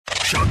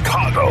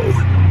Chicago.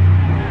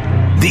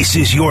 This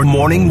is your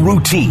morning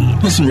routine.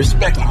 Listen,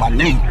 respect my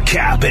name.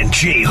 Kap and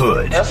J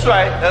Hood. That's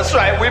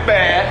right, we're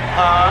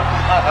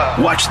bad.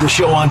 Watch the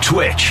show on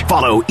Twitch.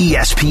 Follow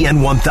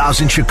ESPN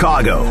 1000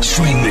 Chicago.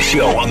 Stream the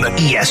show on the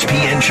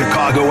ESPN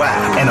Chicago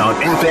app and on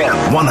FM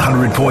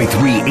 100.3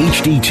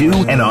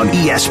 HD2 and on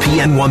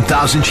ESPN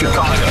 1000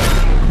 Chicago.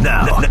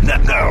 Now,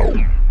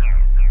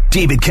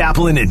 David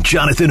Kaplan and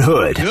Jonathan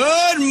Hood.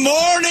 Good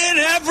morning,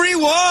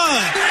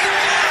 everyone.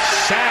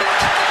 Sacked.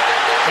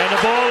 And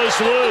the ball is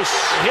loose.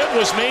 Hit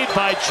was made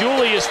by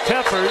Julius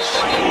Peppers.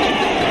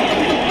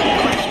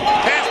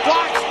 Pass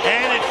blocked,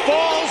 and it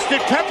falls.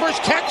 Did Peppers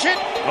catch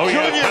it? Oh,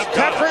 yeah, Julius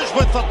Peppers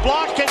with the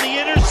block and the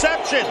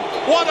interception.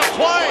 What a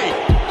play.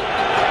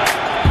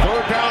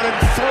 Third down and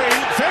 3.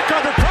 Vick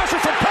under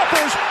pressure from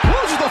Peppers.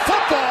 Loses the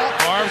football.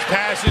 Arms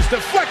pass is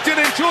deflected,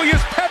 and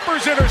Julius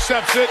Peppers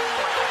intercepts it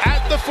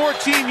at the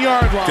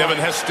 14-yard line. Devin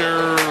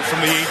Hester from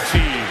the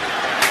 18.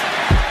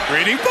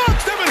 Reading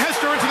box, Devin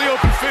Hester into the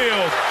open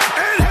field.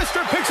 And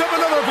Hester picks up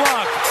another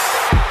block.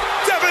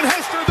 Devin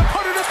Hester, the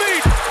punter to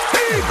beat.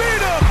 He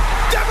beat him.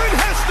 Devin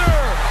Hester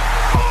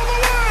all the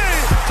way.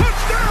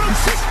 Touchdown,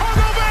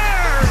 Chicago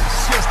Bears.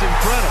 It's just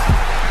incredible.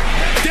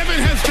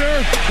 Devin Hester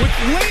with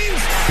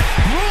lanes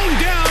thrown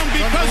down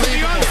because of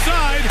the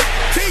onside.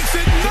 Takes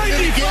it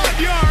 95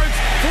 yards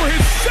for his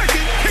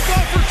second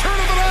kickoff return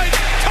of the night.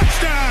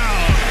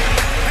 Touchdown.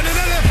 And an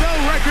NFL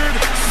record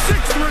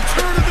 6th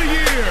return of the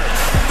year.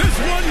 This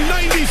one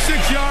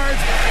 96 yards,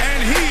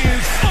 and he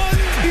is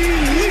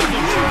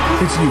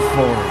unbelievable. It's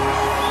euphoric.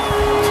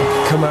 To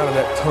come out of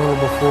that tunnel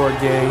before a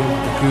game,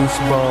 the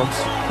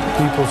goosebumps,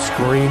 people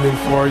screaming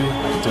for you.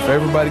 If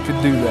everybody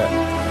could do that,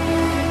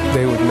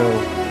 they would know.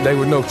 They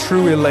would know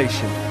true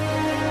elation.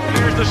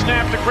 Here's the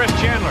snap to Chris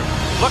Chandler.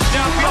 Looks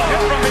downfield, hit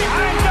from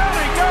behind. Down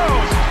he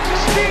goes.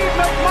 Steve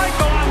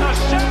McMichael on the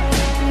sack.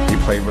 He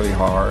played really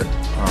hard.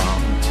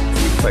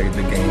 He played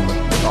the game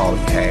with all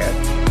he had.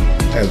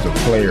 As a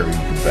player, he's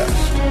the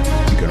best.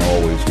 You can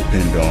always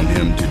depend on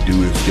him to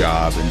do his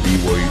job and be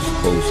where he's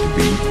supposed to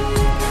be.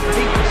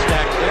 Deep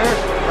stack there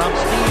from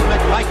Steve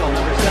McMichael,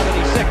 number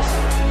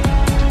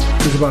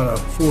 76. There's about a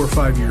 4 or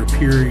 5 year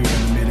period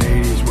in the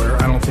mid-'80s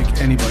where I don't think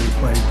anybody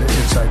played the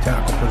inside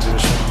tackle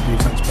position on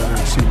defense better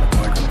than Steve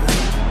McMichael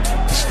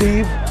did.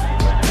 Steve,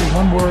 in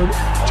one word,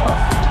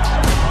 tough.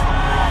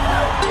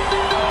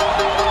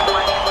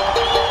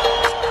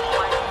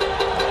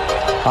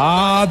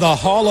 The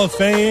Hall of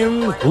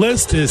Fame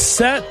list is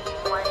set.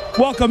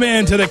 Welcome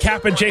in to the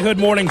Kap and J Hood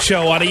Morning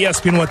Show on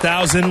ESPN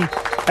 1000.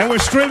 And we're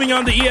streaming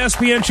on the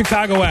ESPN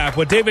Chicago app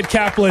with David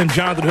Kaplan and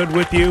Jonathan Hood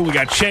with you. We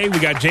got Shay, we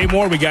got Jay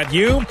Moore, we got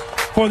you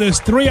for this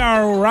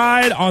 3-hour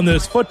ride on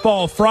this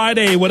Football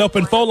Friday with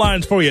open phone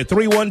lines for you.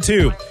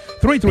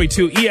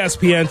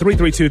 312-332-ESPN,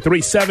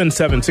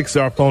 332-3776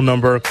 our phone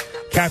number.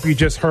 Cap, you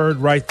just heard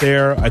right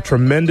there a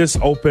tremendous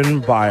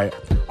open by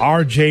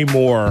R.J.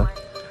 Moore.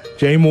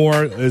 Jay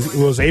Moore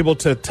was able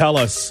to tell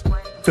us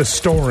the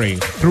story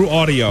through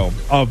audio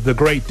of the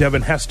great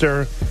Devin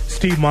Hester,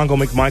 Steve Mongo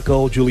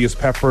McMichael, Julius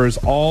Peppers,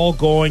 all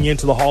going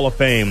into the Hall of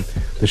Fame.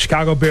 The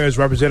Chicago Bears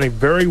representing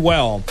very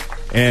well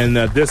in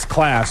this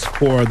class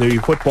for the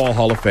Football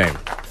Hall of Fame.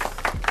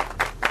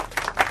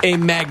 A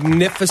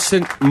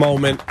magnificent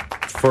moment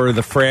for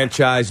the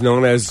franchise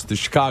known as the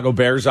Chicago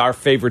Bears, our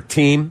favorite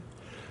team.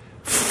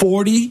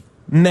 40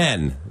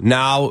 men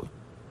now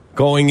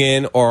going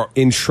in or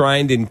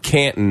enshrined in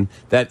Canton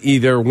that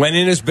either went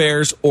in as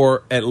Bears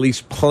or at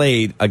least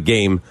played a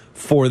game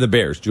for the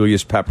Bears.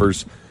 Julius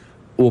Peppers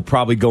will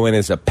probably go in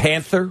as a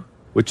Panther,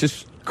 which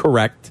is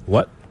correct.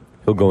 What?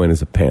 He'll go in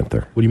as a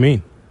Panther. What do you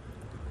mean?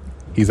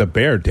 He's a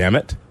Bear, damn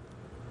it.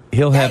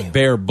 He'll have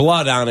Bear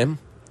blood on him,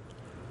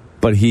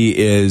 but he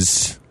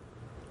is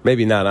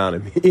maybe not on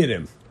him, in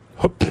him.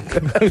 Not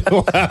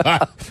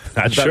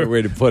Better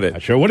way to put it.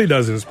 Not sure what he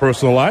does in his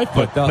personal life,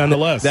 but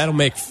nonetheless. That'll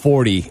make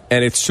 40,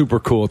 and it's super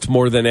cool. It's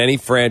more than any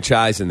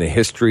franchise in the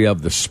history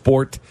of the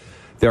sport.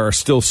 There are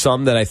still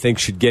some that I think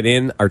should get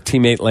in. Our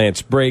teammate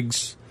Lance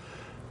Briggs,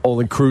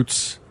 Olin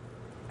Kreutz,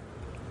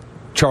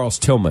 Charles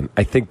Tillman.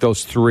 I think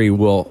those three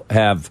will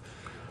have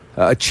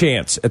a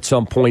chance at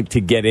some point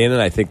to get in,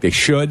 and I think they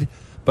should.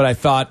 But I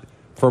thought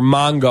for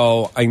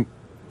Mongo, I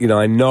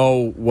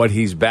know what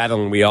he's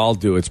battling. We all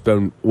do. It's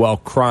been well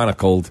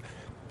chronicled.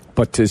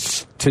 But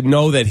to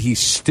know that he's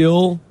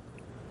still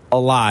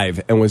alive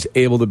and was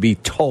able to be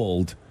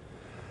told,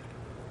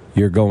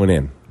 you're going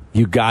in.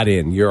 You got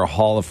in. You're a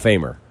Hall of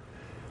Famer.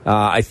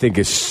 I think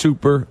is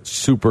super,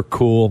 super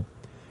cool.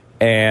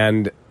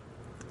 And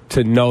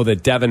to know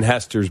that Devin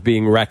Hester's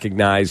being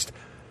recognized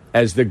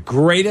as the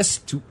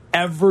greatest to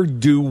ever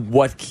do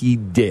what he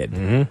did.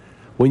 Mm-hmm.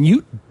 When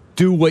you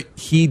do what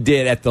he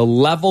did at the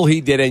level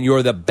he did and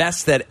you're the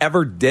best that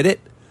ever did it,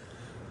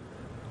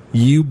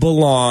 you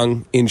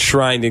belong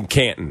enshrined in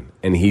Canton,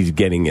 and he's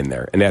getting in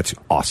there, and that's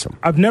awesome.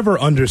 I've never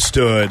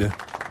understood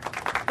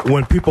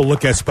when people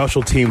look at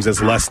special teams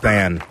as less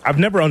than. I've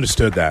never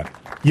understood that.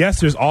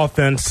 Yes, there's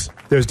offense,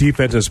 there's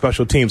defense, and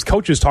special teams.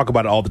 Coaches talk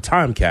about it all the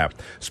time, Cap.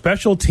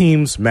 Special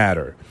teams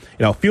matter.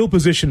 field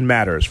position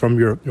matters from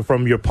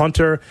your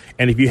punter,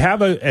 and if you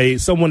have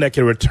someone that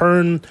can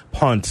return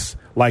punts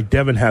like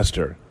Devin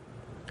Hester,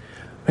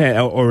 man,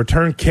 or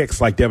return kicks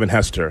like Devin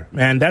Hester,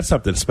 man, that's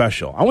something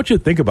special. I want you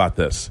to think about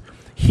this.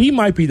 He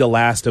might be the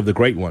last of the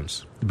great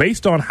ones.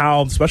 Based on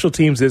how special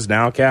teams is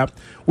now, Cap,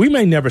 we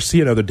may never see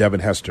another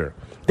Devin Hester.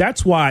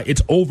 That's why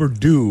it's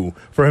overdue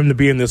for him to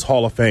be in this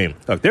Hall of Fame.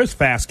 Look, there's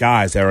fast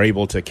guys that are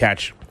able to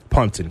catch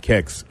punts and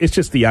kicks. It's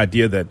just the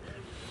idea that,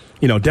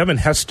 Devin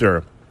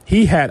Hester,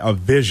 he had a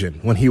vision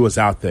when he was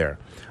out there.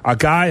 A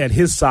guy at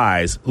his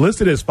size,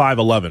 listed as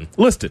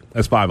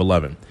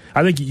 5'11".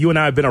 I think you and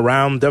I have been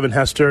around Devin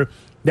Hester.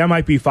 That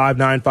might be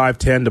 5'9",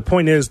 5'10". The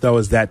point is, though,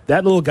 is that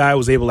little guy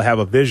was able to have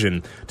a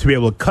vision to be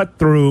able to cut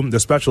through the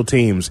special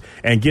teams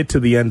and get to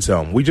the end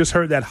zone. We just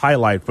heard that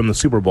highlight from the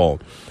Super Bowl.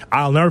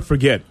 I'll never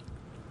forget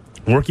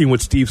working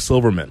with Steve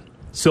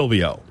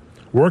Silvio,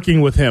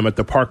 working with him at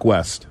the Park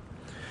West.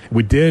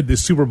 We did the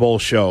Super Bowl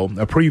show,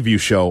 a preview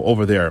show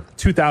over there.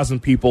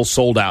 2,000 people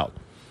sold out.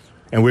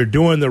 And we're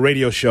doing the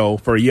radio show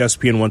for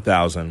ESPN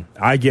 1000.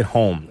 I get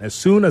home. As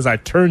soon as I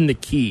turn the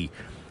key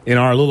in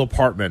our little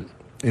apartment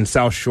in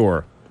South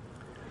Shore,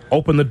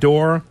 open the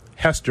door,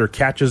 Hester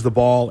catches the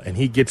ball, and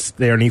he gets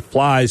there, and he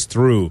flies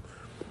through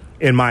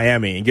in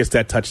Miami and gets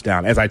that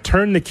touchdown. As I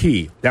turn the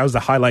key, that was the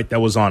highlight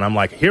that was on. I'm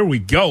like, here we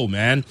go,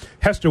 man.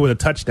 Hester with a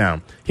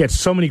touchdown. He had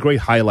so many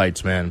great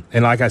highlights, man.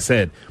 And like I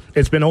said,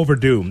 it's been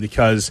overdue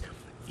because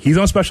he's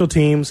on special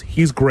teams.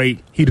 He's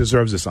great. He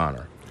deserves this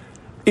honor.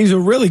 He's a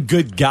really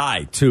good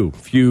guy, too.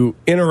 If you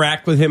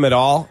interact with him at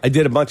all, I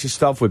did a bunch of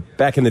stuff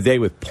back in the day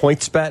with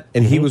PointsBet,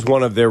 and he was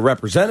one of their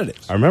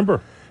representatives. I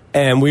remember.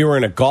 And we were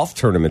in a golf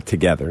tournament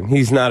together. And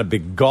he's not a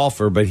big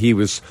golfer, but he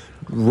was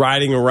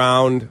riding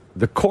around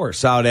the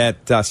course out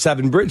at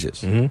Seven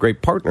Bridges.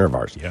 Great partner of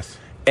ours. Yes.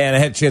 And I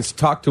had a chance to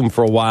talk to him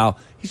for a while.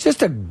 He's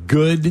just a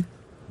good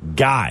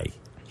guy.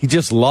 He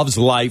just loves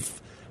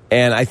life.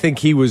 And I think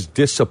he was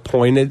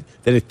disappointed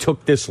that it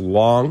took this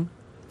long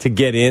to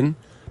get in,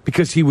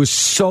 because he was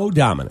so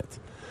dominant.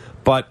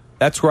 But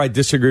that's where I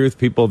disagree with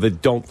people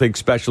that don't think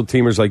special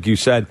teamers, like you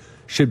said,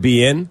 should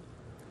be in.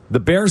 The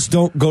Bears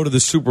don't go to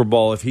the Super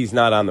Bowl if he's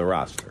not on the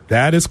roster.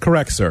 That is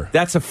correct, sir.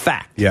 That's a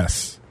fact.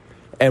 Yes.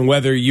 And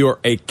whether you're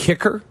a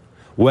kicker,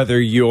 whether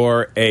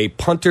you're a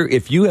punter,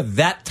 if you have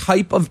that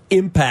type of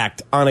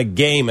impact on a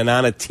game and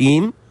on a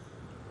team,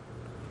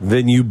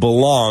 then you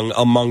belong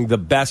among the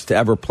best to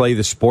ever play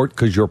the sport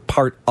because you're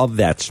part of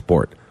that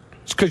sport.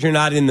 Just because you're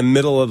not in the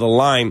middle of the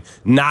line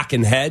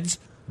knocking heads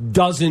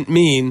doesn't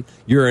mean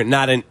you're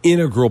not an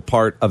integral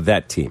part of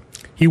that team.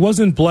 He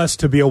wasn't blessed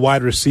to be a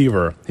wide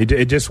receiver.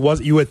 It just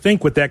was. You would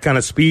think with that kind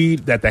of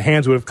speed that the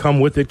hands would have come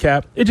with it,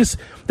 Cap.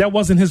 That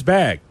wasn't his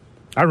bag.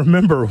 I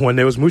remember when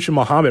there was Musha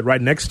Muhammad right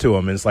next to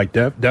him. And it's like,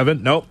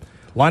 Devin, nope,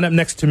 line up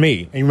next to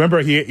me. And you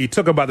remember he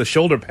took him by the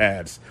shoulder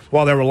pads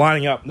while they were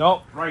lining up.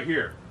 Nope, right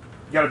here.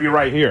 You got to be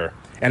right here.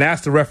 And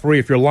asked the referee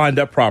if you're lined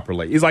up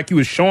properly. He's like he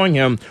was showing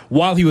him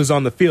while he was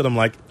on the field. I'm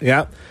like,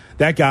 yeah,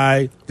 that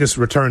guy just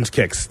returns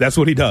kicks. That's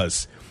what he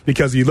does.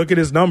 Because you look at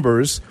his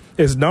numbers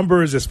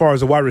as far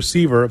as a wide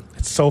receiver,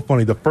 it's so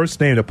funny. The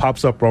first name that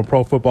pops up on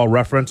Pro Football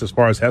Reference as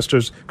far as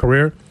Hester's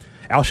career,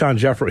 Alshon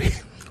Jeffrey.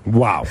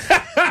 Wow.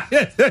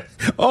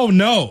 Oh,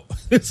 no.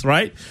 That's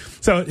right.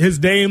 So his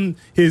name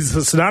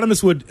is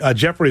synonymous with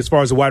Jeffrey as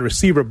far as a wide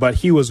receiver, but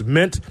he was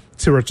meant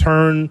to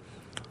return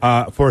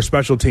for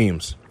special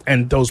teams.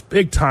 And those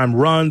big-time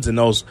runs and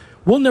those,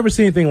 we'll never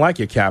see anything like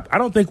it, Cap. I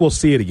don't think we'll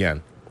see it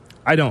again.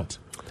 I don't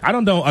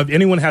know if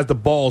anyone has the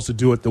balls to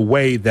do it the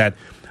way that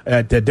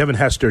Devin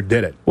Hester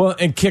did it. Well,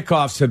 and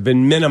kickoffs have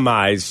been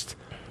minimized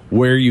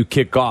where you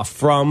kick off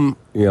from.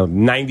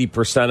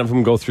 90% of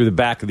them go through the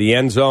back of the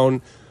end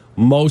zone.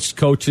 Most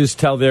coaches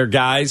tell their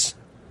guys,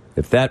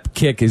 if that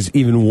kick is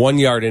even 1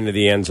 yard into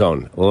the end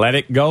zone, let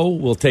it go.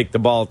 We'll take the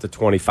ball at the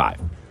 25.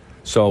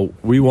 So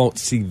we won't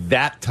see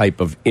that type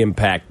of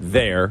impact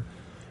there.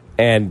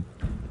 And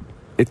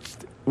it's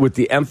with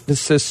the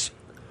emphasis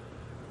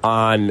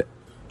on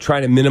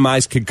trying to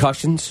minimize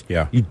concussions.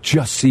 Yeah. You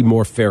just see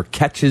more fair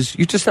catches.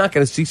 You're just not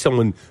going to see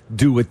someone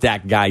do what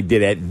that guy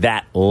did at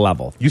that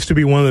level. Used to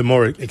be one of the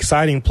more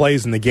exciting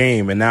plays in the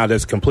game, and now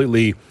that's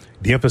completely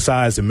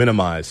de-emphasized and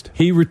minimized.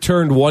 He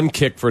returned one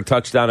kick for a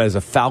touchdown as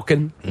a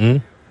Falcon.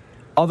 Mm-hmm.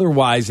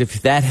 Otherwise,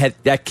 if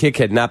that kick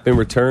had not been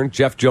returned,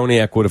 Jeff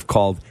Joniak would have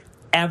called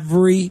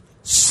every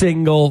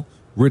single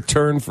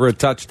return for a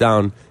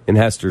touchdown in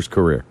Hester's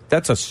career.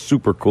 That's a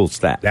super cool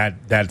stat.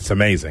 That's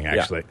amazing,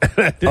 actually.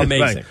 Yeah.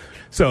 Amazing.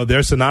 So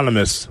they're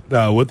synonymous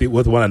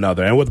with one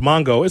another. And with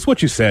Mongo, it's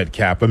what you said,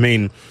 Cap. I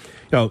mean,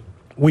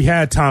 we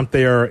had Tom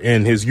Thayer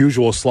in his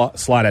usual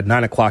slot at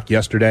 9 o'clock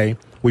yesterday.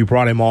 We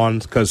brought him on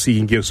because he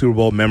can give Super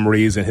Bowl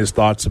memories and his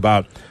thoughts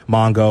about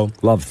Mongo.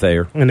 Love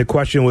Thayer. And the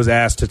question was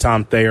asked to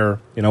Tom Thayer,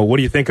 what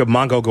do you think of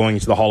Mongo going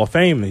into the Hall of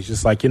Fame? And he's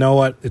just like, you know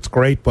what? It's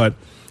great, but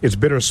it's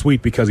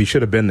bittersweet because he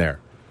should have been there.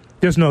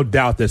 There's no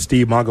doubt that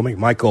Steve Mongo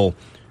McMichael,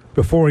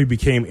 before he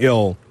became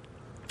ill,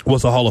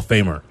 was a Hall of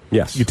Famer.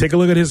 Yes. You take a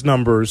look at his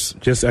numbers,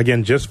 just to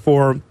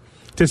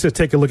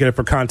take a look at it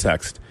for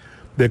context.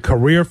 The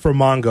career for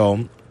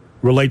Mongo,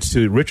 relates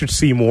to Richard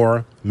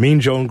Seymour, Mean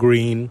Joe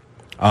Green,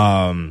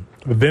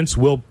 Vince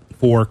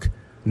Wilfork,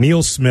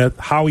 Neil Smith,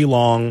 Howie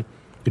Long,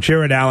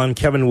 Jared Allen,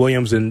 Kevin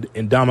Williams, and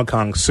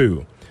Ndamukong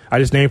Suh. I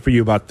just named for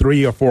you about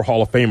 3 or 4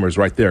 Hall of Famers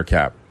right there,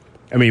 Cap.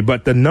 I mean,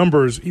 but the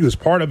numbers, he was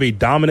part of a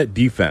dominant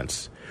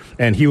defense.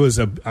 And he was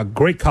a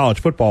great college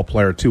football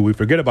player, too. We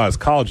forget about his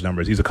college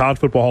numbers. He's a college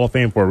football Hall of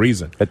Fame for a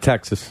reason. At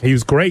Texas. He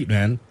was great,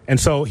 man. And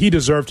so he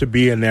deserved to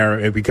be in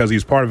there because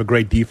he's part of a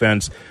great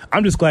defense.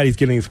 I'm just glad he's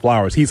getting his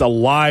flowers. He's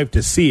alive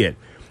to see it.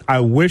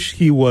 I wish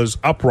he was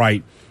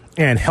upright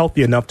and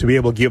healthy enough to be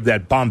able to give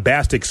that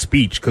bombastic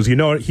speech because, you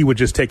know, he would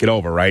just take it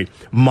over, right?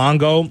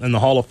 Mongo in the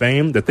Hall of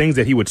Fame, the things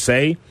that he would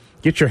say,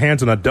 get your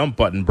hands on a dump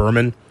button,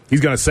 Berman.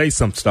 He's going to say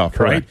some stuff,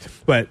 Correct. right?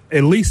 But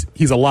at least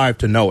he's alive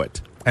to know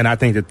it. And I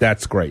think that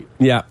that's great.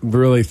 Yeah,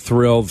 really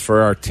thrilled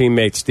for our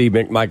teammate Steve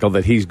McMichael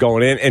that he's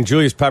going in. And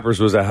Julius Peppers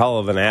was a hell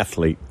of an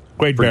athlete.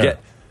 Great Bear.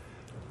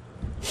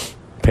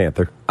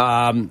 Panther.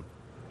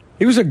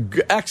 He was an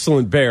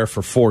excellent Bear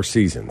for 4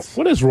 seasons.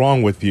 What is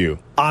wrong with you?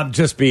 I'm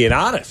just being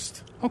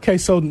honest. Okay,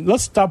 so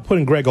let's stop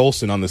putting Greg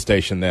Olson on the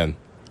station then.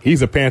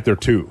 He's a Panther,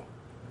 too.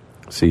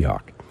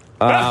 Seahawk.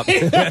 I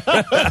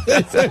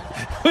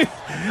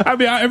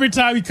mean, every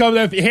time he comes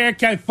up,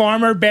 haircut,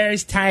 former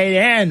Bears tight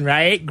end,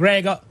 right?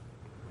 Greg,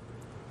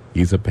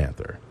 he's a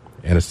Panther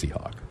and a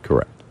Seahawk,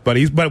 correct? But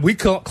we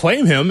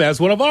claim him as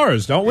one of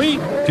ours, don't we?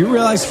 Do you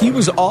realize he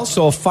was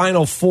also a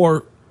Final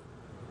Four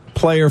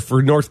player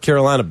for North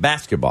Carolina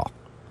basketball?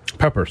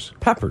 Peppers,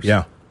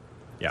 yeah.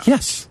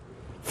 Yes,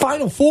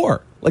 Final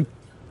Four, like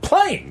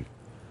playing.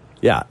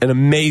 Yeah, an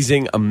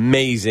amazing,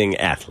 amazing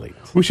athlete.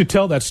 We should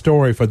tell that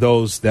story for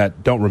those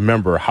that don't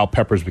remember how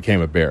Peppers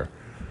became a Bear.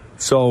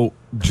 So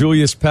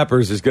Julius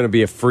Peppers is going to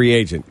be a free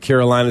agent.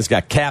 Carolina's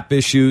got cap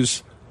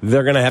issues.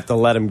 They're going to have to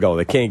let him go.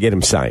 They can't get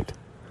him signed.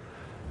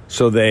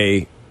 So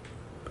they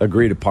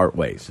agree to part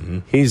ways. Mm-hmm.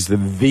 He's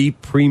the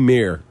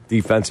premier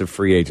defensive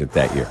free agent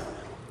that year.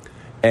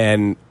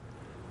 And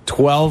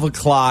 12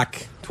 o'clock,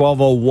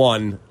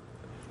 12:01,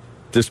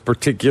 this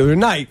particular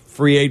night,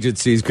 free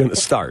agency is going to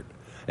start.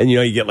 And, you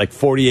know, you get like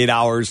 48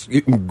 hours.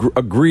 You can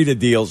agree to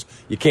deals.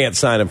 You can't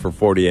sign them for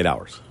 48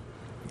 hours.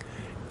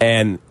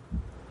 And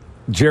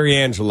Jerry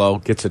Angelo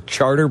gets a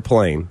charter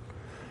plane.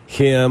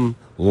 Him,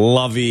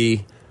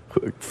 Lovey,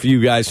 a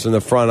few guys from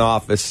the front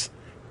office,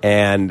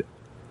 and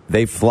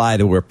they fly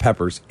to where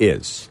Peppers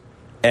is.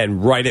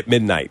 And right at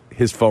midnight,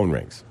 his phone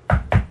rings.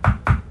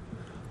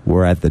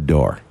 We're at the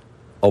door.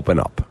 Open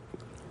up.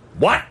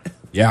 What?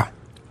 Yeah.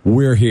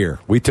 We're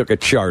here. We took a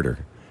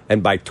charter.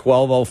 And by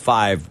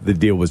 12:05, the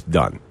deal was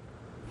done.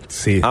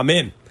 See, I'm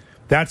in.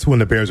 That's when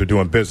the Bears are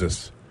doing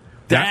business.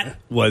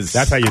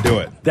 That's how you do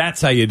it. That's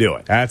how you do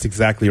it. That's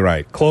exactly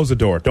right. Close the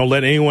door. Don't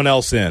let anyone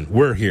else in.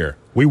 We're here.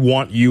 We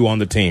want you on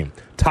the team.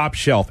 Top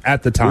shelf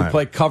at the time. We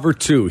play cover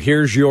 2.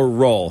 Here's your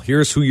role.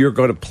 Here's who you're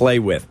going to play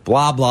with.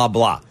 Blah, blah,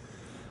 blah.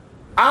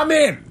 I'm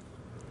in.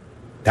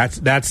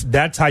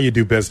 That's how you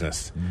do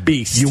business.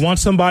 Beast. You want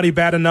somebody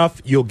bad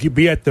enough, you'll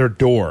be at their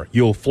door.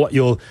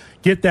 You'll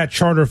get that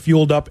charter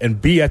fueled up and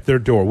be at their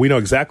door. We know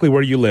exactly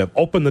where you live.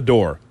 Open the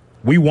door.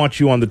 We want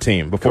you on the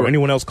team before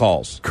anyone else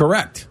calls.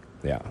 Correct.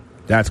 Yeah,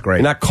 that's great.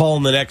 You're not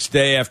calling the next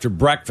day after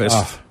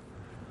breakfast.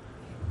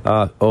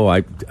 I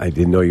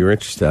didn't know you were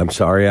interested. I'm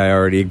sorry, I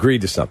already agreed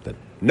to something.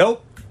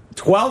 Nope.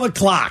 12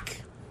 o'clock.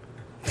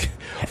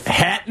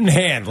 Hat in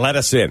hand, let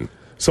us in.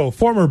 So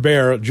former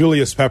Bear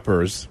Julius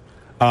Peppers,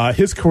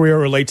 his career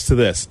relates to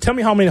this. Tell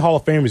me how many Hall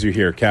of Famers you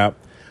hear, Cap.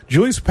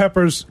 Julius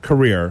Peppers'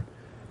 career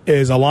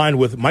is aligned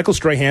with Michael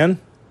Strahan,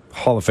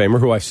 Hall of Famer,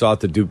 who I saw at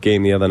the Duke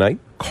game the other night.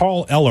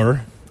 Carl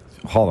Eller,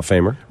 Hall of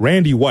Famer.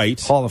 Randy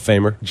White, Hall of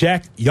Famer.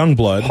 Jack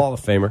Youngblood, Hall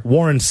of Famer.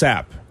 Warren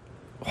Sapp,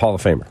 Hall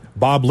of Famer.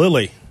 Bob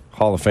Lilly,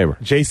 Hall of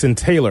Famer. Jason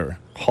Taylor,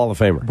 Hall of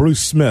Famer.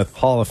 Bruce Smith,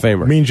 Hall of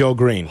Famer. Mean Joe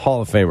Green,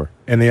 Hall of Famer.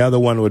 And the other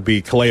one would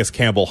be Calais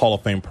Campbell, Hall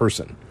of Fame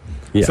person.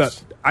 Yes. So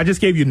I just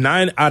gave you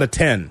 9 out of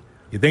 10.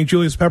 You think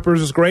Julius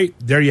Peppers is great?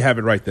 There you have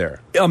it right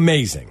there.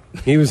 Amazing.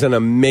 He was an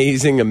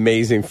amazing,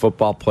 amazing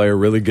football player,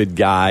 really good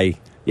guy.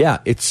 Yeah,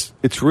 it's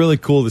really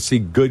cool to see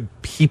good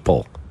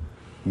people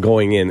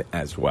going in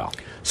as well.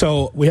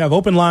 So we have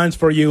open lines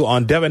for you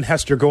on Devin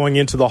Hester going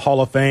into the Hall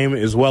of Fame,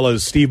 as well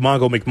as Steve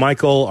Mongo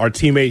McMichael, our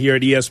teammate here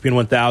at ESPN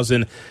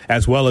 1000,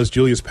 as well as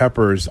Julius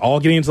Peppers, all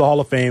getting into the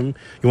Hall of Fame.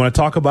 You want to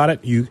talk about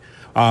it? You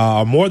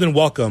are more than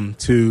welcome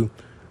to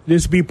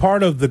just be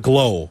part of the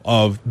glow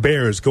of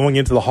Bears going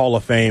into the Hall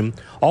of Fame.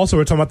 Also,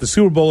 we're talking about the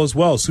Super Bowl as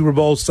well. Super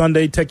Bowl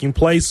Sunday taking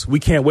place. We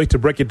can't wait to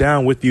break it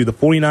down with you. The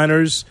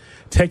 49ers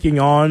taking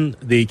on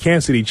the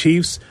Kansas City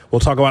Chiefs. We'll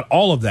talk about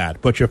all of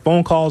that. But your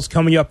phone calls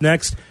coming up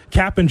next.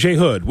 Kap and J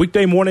Hood,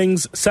 weekday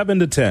mornings, 7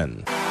 to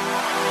 10.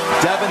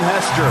 Devin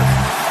Hester,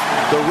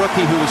 the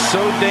rookie who was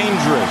so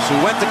dangerous, who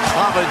went to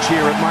college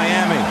here at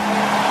Miami.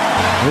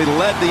 He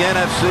led the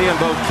NFC in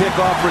both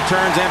kickoff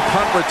returns and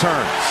punt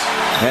returns.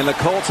 And the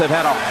Colts have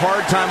had a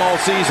hard time all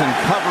season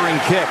covering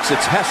kicks.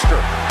 It's Hester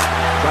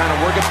trying to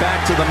work it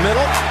back to the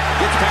middle.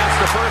 Gets past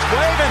the first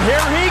wave, and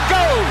here he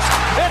goes.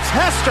 It's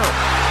Hester.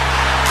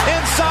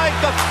 inside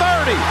the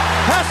 30.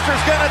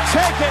 Hester's going to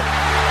take it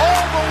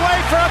all the way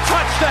for a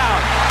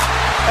touchdown.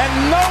 And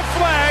no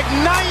flag,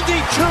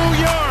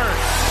 92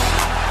 yards.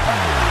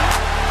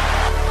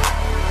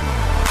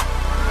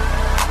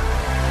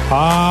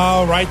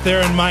 Right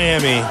there in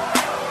Miami.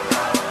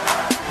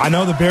 I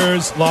know the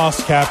Bears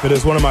lost, Cap. It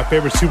is one of my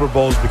favorite Super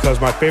Bowls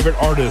because my favorite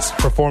artist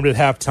performed at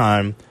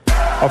halftime.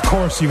 Of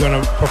course, you're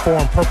going to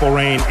perform Purple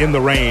Rain in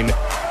the rain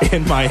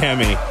in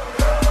Miami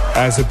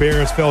as the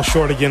Bears fell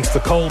short against the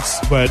Colts.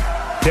 But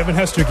Devin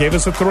Hester gave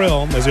us a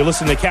thrill as you're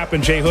listening to Kap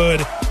and J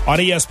Hood on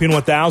ESPN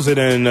 1000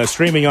 and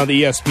streaming on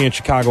the ESPN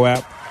Chicago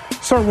app.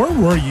 Sir, where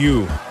were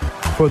you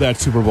for that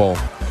Super Bowl?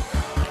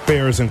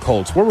 Bears and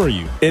Colts. Where were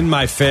you? In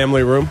my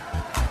family room.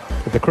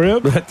 At the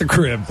crib? At the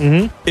crib.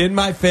 Mm-hmm. In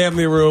my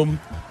family room.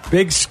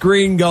 Big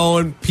screen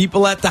going,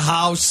 people at the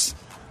house.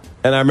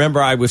 And I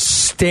remember I was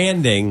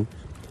standing.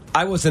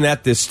 I wasn't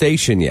at this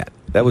station yet.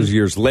 That was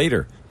years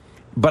later.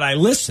 But I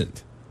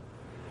listened.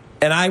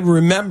 And I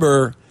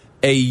remember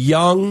a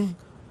young,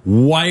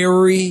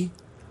 wiry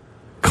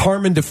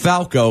Carmen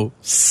DeFalco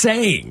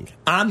saying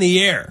on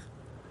the air,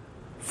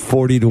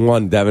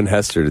 40-1 Devin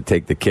Hester to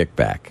take the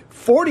kickback.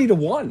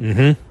 40-1.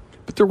 Mm-hmm.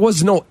 But there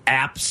was no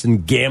apps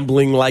and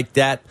gambling like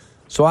that.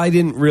 So I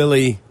didn't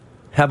really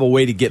have a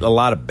way to get a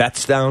lot of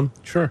bets down.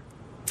 Sure.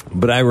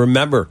 But I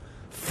remember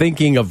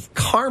thinking of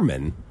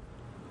Carmen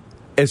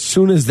as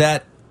soon as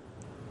that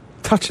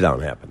touchdown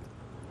happened.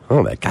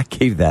 Oh, that guy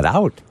gave that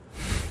out.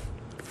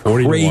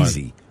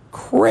 40-1.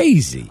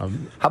 Crazy.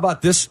 How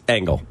about this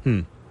angle?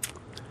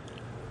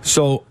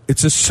 So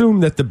it's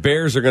assumed that the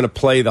Bears are going to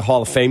play the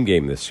Hall of Fame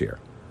game this year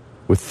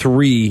with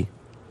 3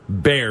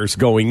 Bears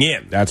going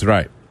in. That's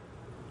right.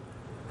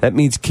 That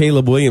means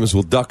Caleb Williams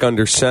will duck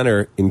under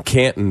center in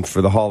Canton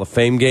for the Hall of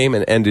Fame game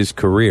and end his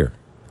career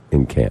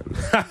in Canton.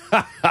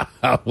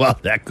 Well,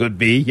 that could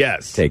be,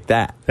 yes. Take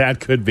that. That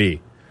could be.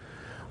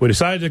 We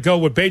decided to go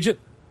with Bajent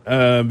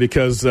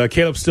because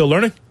Caleb's still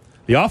learning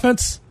the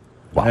offense.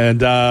 Wow.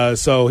 And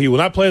so he will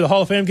not play the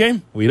Hall of Fame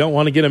game. We don't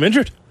want to get him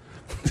injured.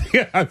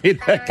 I mean,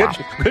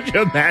 could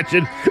you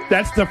imagine?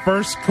 That's the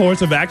first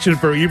course of action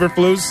for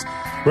Eberflus.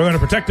 We're going to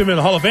protect him in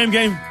the Hall of Fame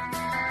game.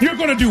 You're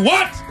going to do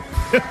what?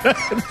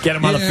 Get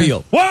him on the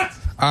field. What?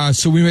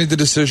 So we made the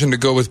decision to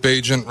go with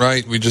Bajent,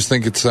 right? We just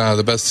think it's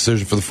the best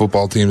decision for the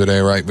football team today,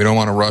 right? We don't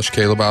want to rush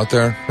Caleb out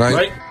there,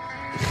 right?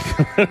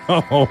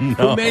 Oh, no.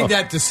 Who made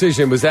that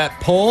decision? Was that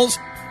polls?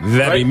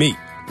 That'd be me.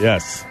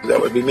 Yes. That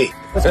would be me.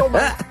 Let's go,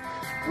 man.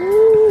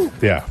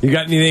 Yeah. You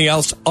got anything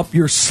else up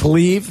your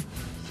sleeve?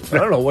 I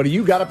don't know. What do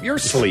you got up your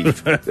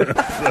sleeve?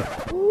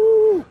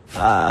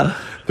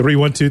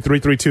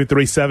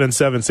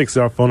 312-332-3776 is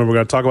our phone number. We're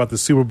going to talk about the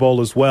Super Bowl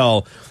as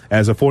well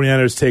as the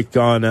 49ers take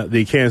on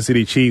the Kansas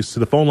City Chiefs. To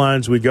the phone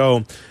lines we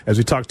go as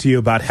we talk to you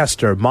about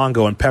Hester,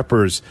 Mongo, and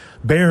Peppers.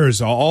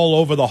 Bears are all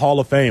over the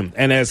Hall of Fame.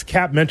 And as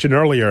Cap mentioned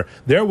earlier,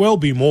 there will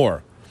be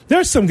more.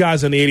 There's some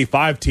guys on the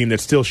 85 team that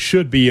still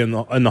should be in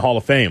the Hall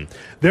of Fame.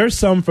 There's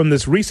some from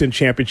this recent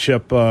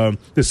championship, the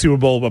Super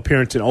Bowl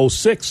appearance in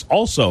 06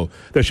 also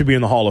that should be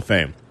in the Hall of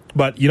Fame.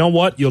 But you know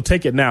what? You'll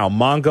take it now.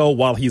 Mongo,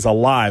 while he's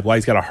alive, while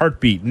he's got a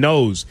heartbeat,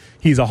 knows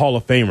he's a Hall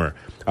of Famer.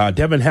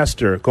 Devin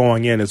Hester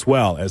going in as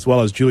well as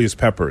Julius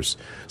Peppers.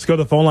 Let's go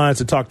to the phone lines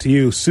to talk to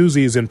you.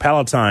 Susie's in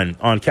Palatine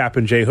on Kap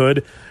and J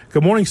Hood.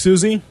 Good morning,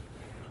 Susie.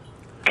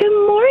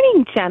 Good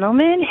morning,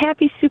 gentlemen.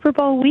 Happy Super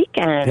Bowl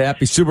weekend.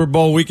 Happy Super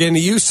Bowl weekend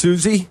to you,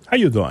 Susie. How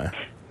you doing?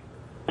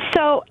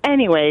 So,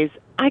 anyways,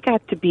 I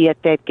got to be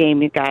at that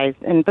game, you guys.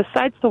 And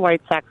besides the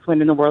White Sox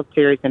winning the World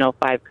Series in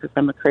 05, because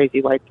I'm a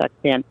crazy White Sox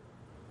fan,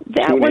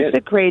 that was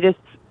the greatest.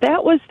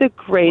 That was the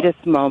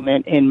greatest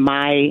moment in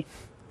my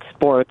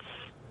sports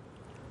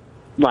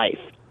life.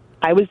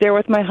 I was there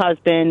with my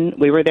husband.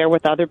 We were there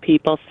with other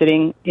people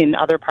sitting in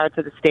other parts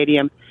of the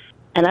stadium.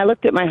 And I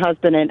looked at my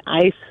husband, and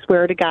I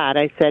swear to God,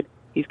 I said,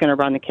 he's going to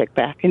run the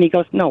kickback. And he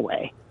goes, no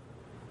way.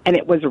 And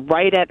it was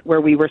right at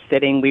where we were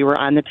sitting. We were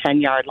on the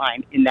 10-yard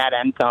line in that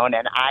end zone.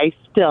 And I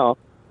still,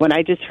 when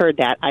I just heard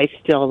that, I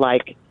still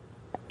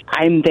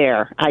I'm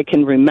there. I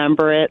can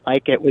remember it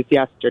like it was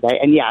yesterday.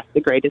 And yes,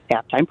 the greatest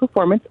halftime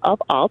performance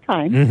of all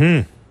time.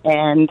 Mm-hmm.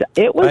 And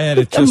it was I had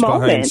it just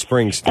behind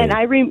Springsteen. And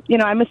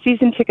I'm a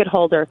season ticket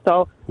holder,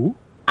 so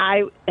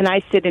I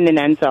sit in an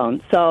end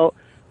zone. So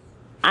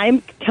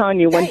I'm telling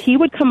you, when he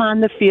would come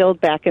on the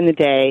field back in the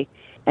day,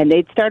 and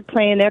they'd start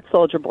playing that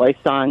Soulja Boy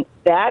song,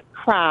 that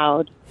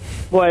crowd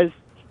was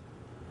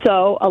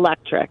so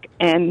electric.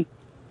 And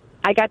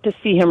I got to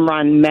see him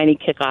run many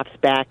kickoffs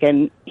back,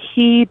 and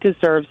he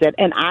deserves it.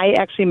 And I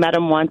actually met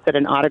him once at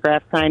an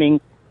autograph signing,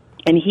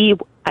 and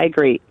I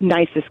agree,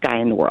 nicest guy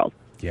in the world.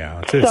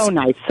 Yeah. So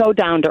nice, so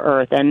down to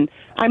earth. And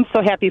I'm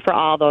so happy for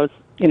all those,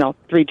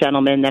 3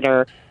 gentlemen that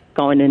are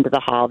going into the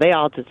Hall. They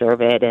all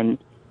deserve it. And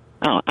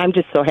I'm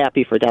just so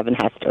happy for Devin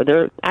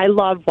Hester. I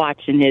love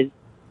watching his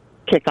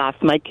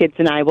kickoffs. My kids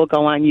and I will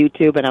go on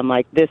YouTube, and I'm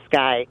like, this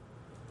guy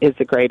is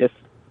the greatest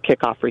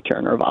kickoff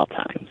returner of all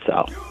time.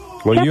 So,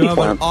 well, you have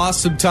an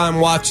awesome time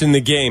watching the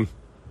game.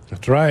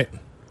 That's right.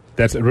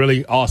 That's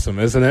really awesome,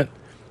 isn't it?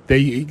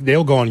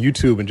 they'll go on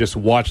YouTube and just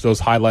watch those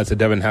highlights of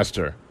Devin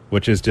Hester,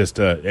 which is just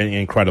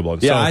incredible.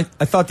 Yeah,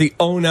 I thought the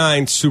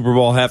 2009 Super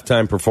Bowl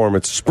halftime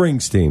performance,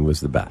 Springsteen,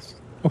 was the best.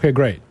 Okay,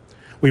 great.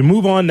 We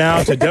move on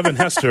now to Devin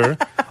Hester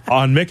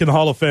on making the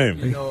Hall of Fame.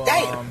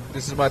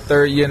 This is my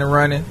third year in the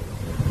running,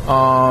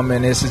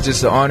 and this is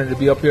just an honor to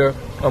be up here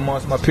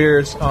amongst my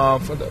peers,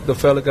 for the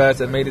fellow guys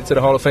that made it to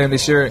the Hall of Fame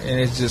this year.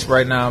 And it's just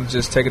right now I'm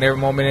just taking every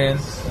moment in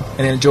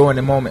and enjoying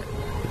the moment.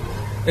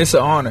 It's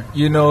an honor,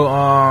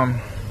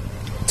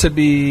 to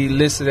be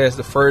listed as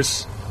the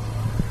first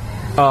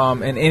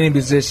in any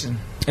position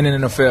in the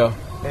NFL.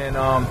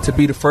 And to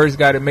be the first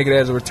guy to make it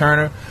as a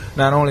returner,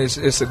 not only is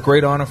it's a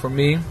great honor for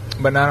me,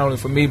 but not only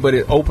for me, but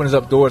it opens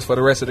up doors for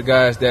the rest of the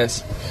guys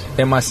that's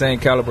in my same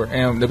caliber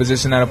and the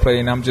position that I play.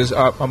 And I'm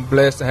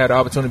blessed to have the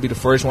opportunity to be the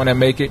first one that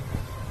make it.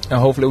 And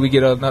hopefully we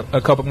get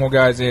a couple more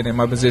guys in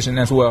my position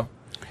as well.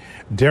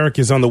 Derek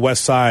is on the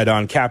west side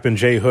on Kap and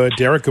J Hood.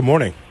 Derek, good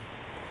morning.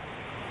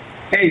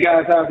 Hey,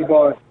 guys. How's it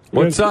going?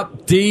 What's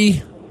up,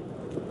 D?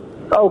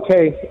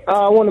 Okay.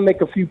 I want to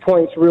make a few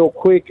points real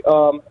quick.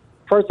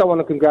 First, I want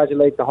to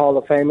congratulate the Hall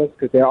of Famers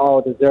because they're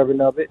all deserving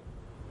of it.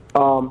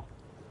 But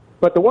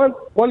one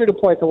of the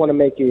points I want to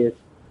make is,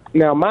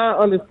 now my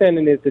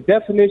understanding is the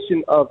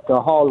definition of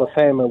the Hall of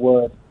Famer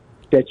was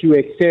that you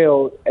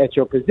excelled at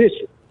your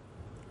position.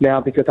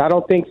 Now, because I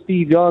don't think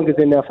Steve Young is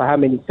in there for how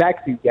many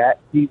sacks he got,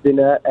 he's in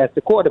there as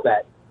the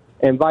quarterback,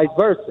 and vice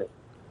versa.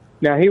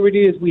 Now, here it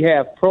is, we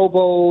have Pro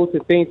Bowls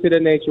and things of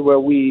that nature where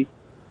we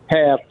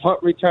have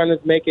punt returners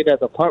make it as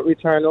a punt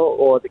returner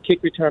or the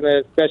kick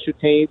returner as special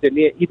teams, and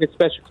then even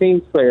special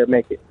teams players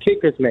make it,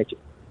 kickers make it.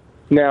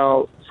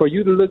 Now, for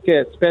you to look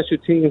at special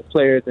teams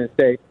players and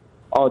say,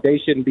 oh, they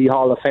shouldn't be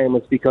Hall of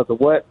Famers because of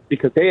what?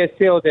 Because they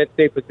excelled at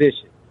their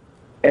position.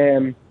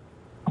 And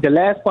the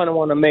last point I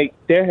want to make,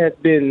 there has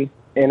been,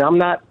 and I'm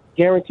not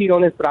guaranteed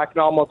on this, but I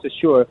can almost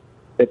assure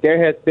that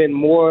there has been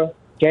more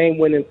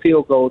game-winning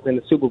field goals in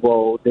the Super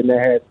Bowl than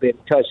there has been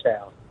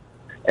touchdowns.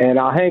 And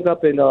I'll hang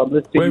up and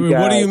listen to you guys.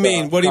 What do you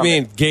mean? What do you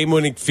mean?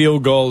 Game-winning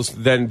field goals,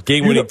 then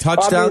game-winning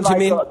touchdowns? I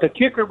mean, the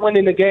kicker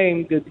winning the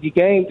game. The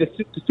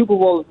Super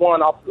Bowl is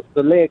won off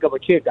the leg of a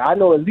kicker. I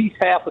know at least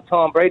half of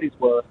Tom Brady's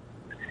was,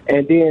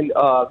 and then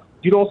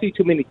you don't see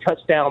too many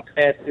touchdown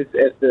passes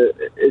as the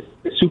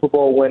Super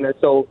Bowl winner.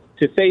 So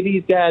to say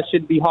these guys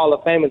shouldn't be Hall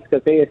of Famers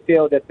because they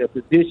excelled at the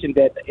position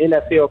that the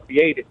NFL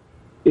created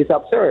is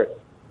absurd.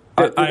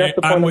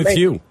 I'm with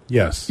you.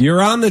 Yes.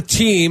 You're on the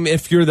team.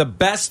 If you're the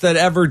best that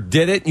ever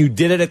did it, you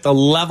did it at the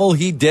level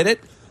he did it,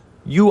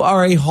 you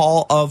are a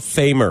Hall of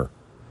Famer.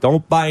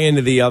 Don't buy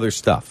into the other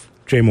stuff.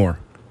 Jay Moore.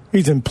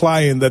 He's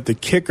implying that the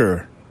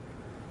kicker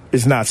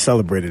is not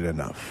celebrated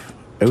enough.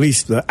 At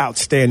least the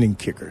outstanding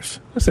kickers.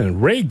 Listen,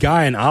 Ray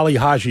Guy and Ali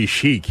Haji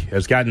Sheik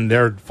has gotten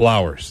their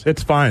flowers.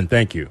 It's fine,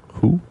 thank you.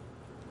 Who?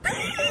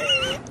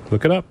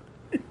 Look it up.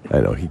 I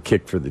know, he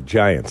kicked for the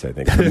Giants, I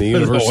think. From the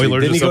University.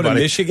 Didn't he go to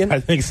Michigan? I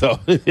think so.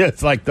 Yeah,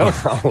 it's like those.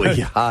 Ali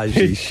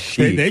Haji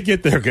Sheik. They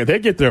get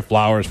their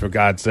flowers, for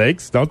God's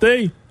sakes, don't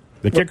they?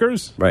 The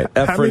kickers? Right.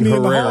 Efren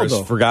Herrera's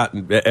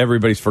forgotten.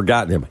 Everybody's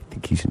forgotten him. I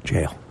think he's in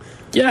jail.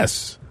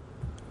 Yes.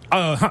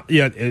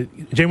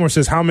 Jay Moore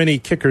says, how many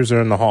kickers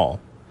are in the Hall?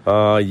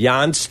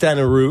 Jan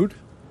Stenerud.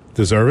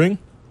 Deserving?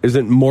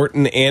 Isn't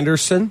Morton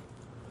Anderson?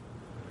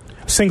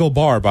 Single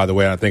bar, by the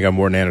way. I think I'm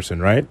Morton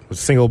Anderson, right? Was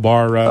single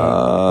bar?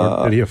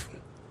 Or did he have...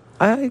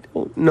 I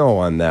don't know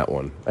on that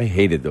one. I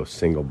hated those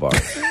single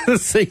bars.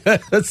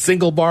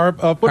 Single bar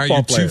football player. All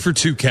right, you're 2 for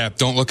 2, Cap.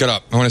 Don't look it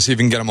up. I want to see if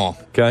you can get them all.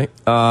 Okay.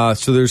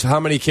 So there's how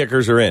many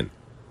kickers are in?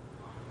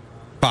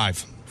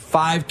 5.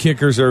 5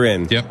 kickers are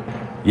in. Yep.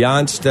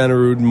 Jan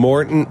Stenerud,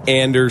 Morton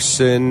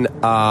Anderson.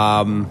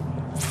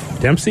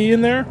 Dempsey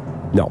in there?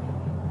 No.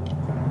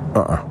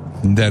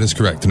 That is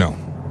correct. No.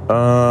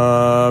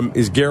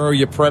 Is Garo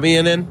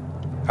Yepremian in?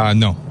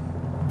 No.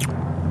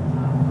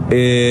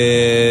 I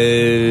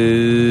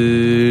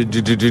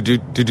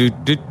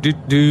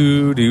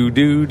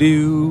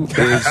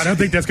don't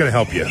think that's going to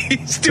help you.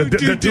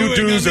 The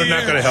doo-doos are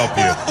not going to help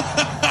you.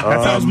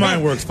 That's how his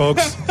mind works,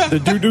 folks. The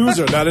doo-doos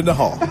are not in the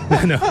Hall.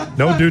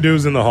 No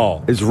doo-doos in the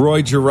Hall. Is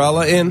Roy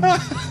Jarrella in?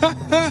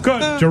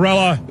 Good.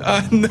 Jarrella.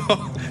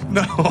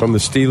 No. From the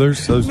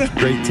Steelers, those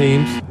great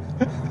teams.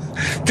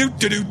 Roy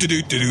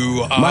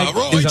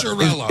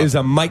Jarrella. Is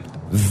a Mike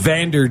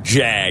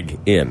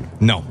Vanderjag in?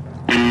 No.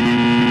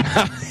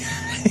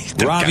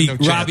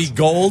 Robbie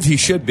Gold, he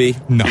should be.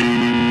 No.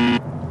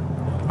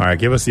 All right,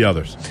 give us the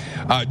others.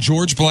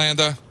 George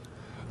Blanda,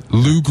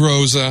 Lou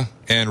Groza,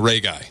 and Ray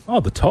Guy. Oh,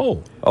 the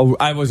toe. Oh,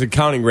 I wasn't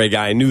counting Ray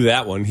Guy. I knew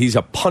that one. He's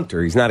a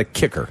punter. He's not a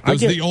kicker.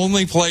 Those are the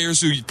only players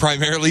who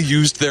primarily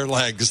used their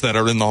legs that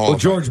are in the Hall. Well,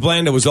 George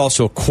Blanda was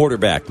also a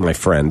quarterback, my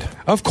friend.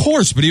 Of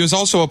course, but he was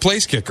also a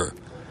place kicker.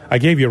 I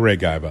gave you a Ray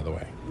Guy, by the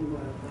way.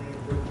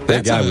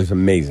 That guy was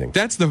amazing.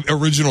 That's the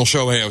original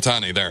Shohei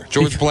Ohtani there.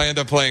 George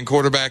Blanda playing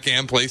quarterback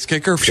and place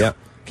kicker. Yeah.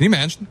 Can you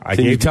imagine?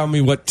 Can you tell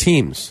me what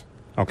teams?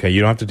 Okay,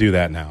 you don't have to do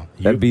that now.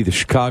 That'd be the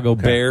Chicago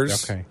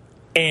Bears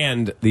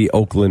and the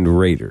Oakland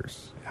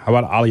Raiders. How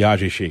about Ali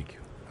Haji Sheik?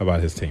 How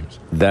about his teams?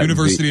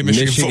 University of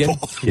Michigan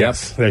football.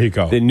 Yes, there you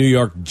go. The New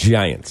York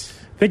Giants.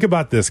 Think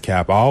about this,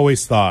 Cap. I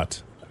always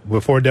thought,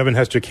 before Devin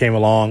Hester came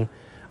along,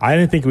 I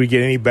didn't think we'd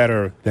get any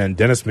better than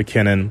Dennis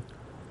McKinnon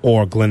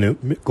or Glenn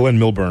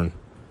Milburn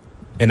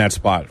in that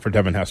spot for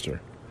Devin Hester.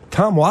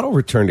 Tom Waddle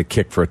returned a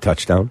kick for a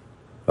touchdown,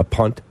 a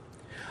punt.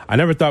 I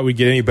never thought we'd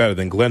get any better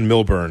than Glenn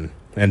Milburn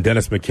and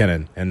Dennis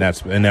McKinnon in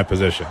that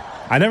position.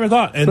 I never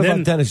thought. And what then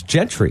about Dennis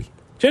Gentry?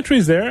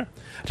 Gentry's there.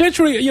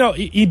 Gentry,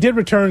 he did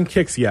return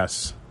kicks,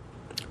 yes.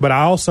 But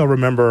I also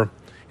remember,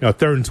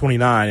 3rd and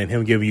 29 and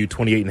him giving you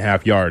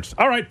 28.5 yards.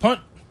 All right,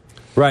 punt.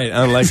 Right,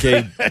 on like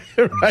a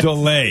right.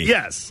 delay.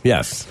 Yes.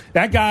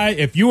 That guy,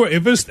 he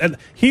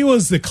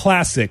was the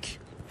classic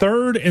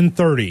 3rd and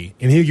 30,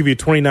 and he'll give you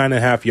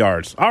 29.5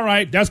 yards. All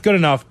right, that's good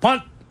enough.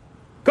 Punt.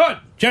 Good.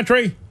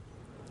 Gentry.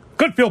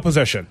 Good field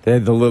position. They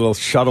had the little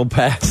shuttle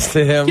pass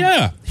to him.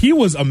 Yeah, he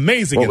was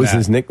amazing. What was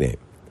his nickname?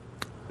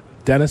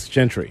 Dennis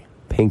Gentry.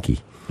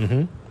 Pinky.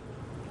 Mm-hmm.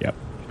 Yep.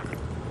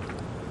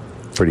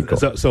 Pretty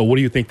cool. So what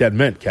do you think that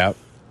meant, Cap?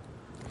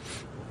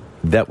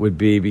 That would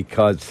be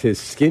because his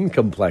skin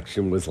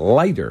complexion was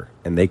lighter,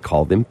 and they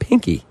called him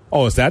Pinky.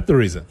 Oh, is that the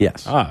reason?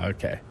 Yes. Ah,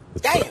 okay.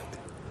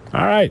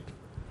 All right.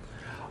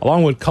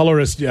 Along with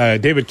colorist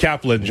David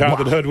Kaplan,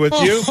 Jonathan Hood with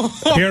you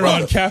here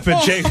on Kap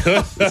and J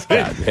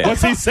Hood.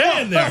 What's he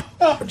saying there?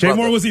 Jay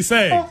Moore, what's he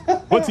saying?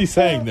 What's he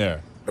saying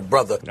there?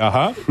 Brother.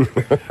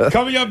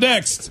 Coming up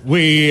next,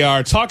 we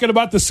are talking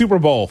about the Super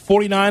Bowl.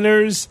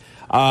 49ers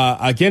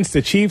against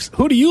the Chiefs.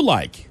 Who do you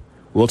like?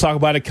 We'll talk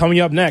about it coming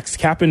up next.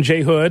 Kap and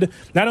J Hood,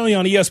 not only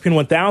on ESPN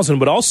 1000,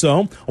 but also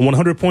on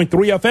 100.3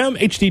 FM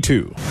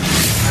HD2.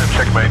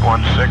 Checkmate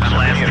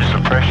 1-6, immediate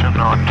suppression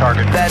on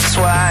target. That's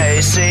why I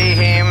see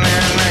him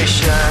in my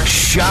shot.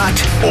 Shot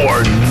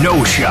or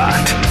no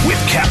shot with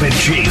Kap and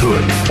J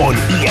Hood on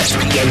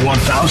ESPN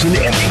 1000 and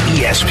the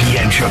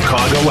ESPN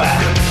Chicago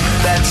app.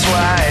 That's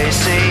why I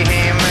see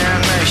him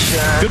in my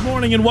shot. Good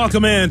morning and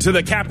welcome in to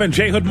the Kap and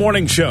J Hood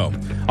Morning Show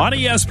on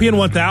ESPN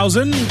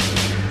 1000.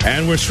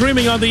 And we're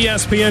streaming on the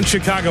ESPN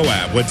Chicago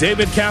app with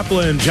David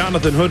Kaplan and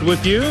Jonathan Hood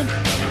with you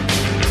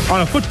on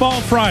a Football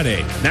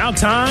Friday. Now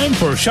time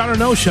for Shot or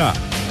No Shot.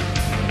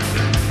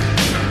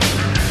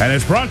 And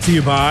it's brought to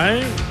you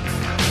by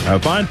our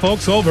fine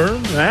folks over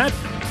at...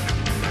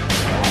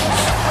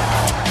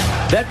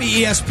 That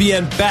be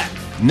ESPN Bet,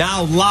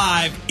 now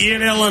live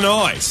in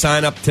Illinois.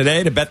 Sign up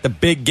today to bet the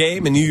big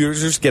game, and new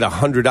users get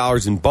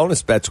 $100 in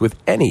bonus bets with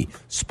any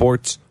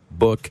sports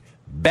book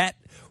bet.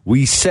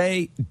 We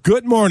say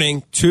good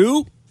morning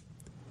to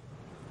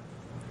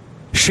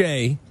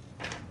Shay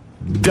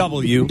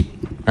W. All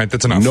right,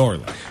 that's enough.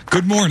 Norland.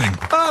 Good morning.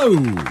 Oh.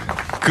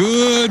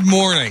 Good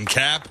morning,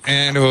 Cap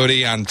and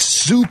Hoodie on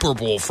Super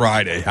Bowl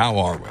Friday. How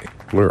are we?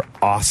 We're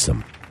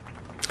awesome.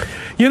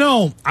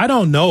 I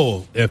don't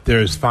know if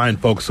there's fine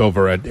folks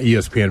over at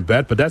ESPN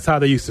Bet, but that's how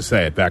they used to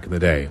say it back in the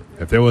day.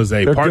 If there was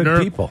a partner,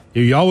 good people.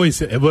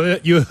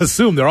 You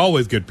assume they're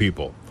always good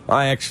people.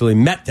 I actually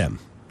met them.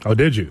 Oh,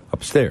 did you?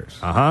 Upstairs.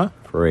 Uh-huh.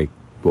 For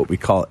what we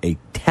call a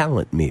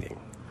talent meeting.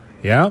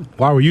 Yeah?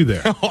 Why were you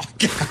there? Oh,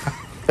 God.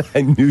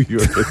 I knew you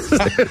were going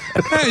to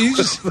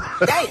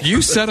say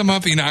you set him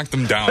up, he knocked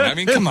him down. I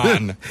mean, come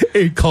on.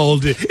 He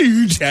called it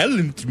a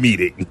talent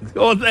meeting.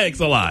 Oh, thanks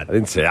a lot. I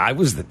didn't say I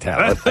was the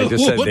talent. I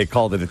just said they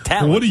called it a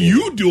talent What are meeting.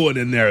 you doing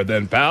in there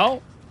then,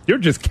 pal? You're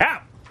just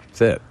Cap.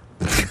 That's it.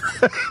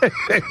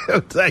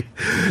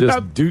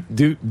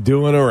 Just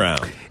doing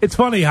around. It's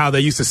funny how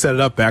they used to set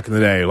it up back in the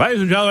day.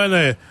 Ladies and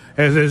gentlemen,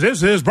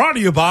 this is brought to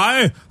you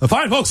by the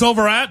fine folks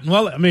over at...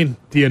 Well, I mean,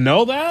 do you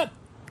know that?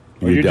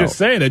 Or you're just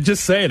saying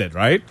it,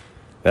 right?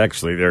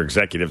 Actually, they're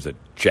executives at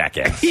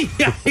Jackass.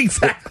 Yeah,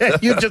 exactly.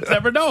 You just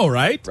never know,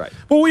 right? Right.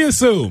 But we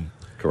assume.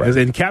 Correct.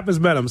 And Cap has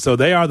met them, so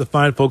they are the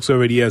fine folks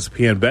over at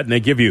ESPN Bet, and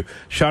they give you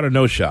shot or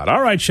no shot. All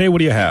right, Shay, what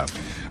do you have?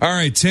 All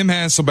right, Tim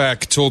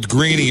Hasselbeck told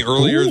Greeny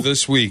earlier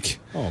this week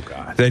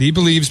that he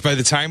believes by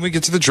the time we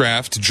get to the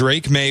draft,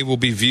 Drake May will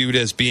be viewed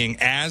as being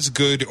as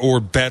good or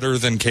better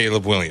than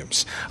Caleb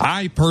Williams.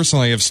 I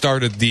personally have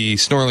started the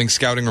Snorling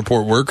Scouting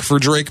Report work for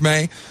Drake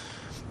May.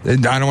 I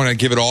don't want to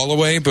give it all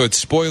away, but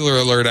spoiler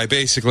alert, I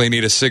basically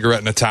need a cigarette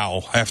and a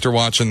towel after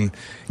watching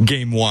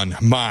game one.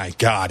 My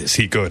God, is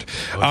he good.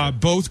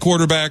 Both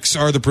quarterbacks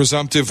are the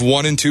presumptive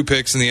 1 and 2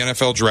 picks in the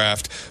NFL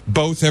draft.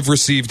 Both have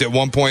received at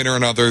one point or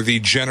another the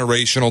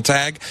generational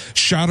tag.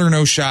 Shot or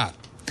no shot?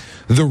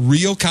 The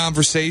real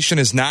conversation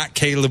is not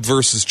Caleb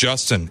versus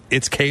Justin.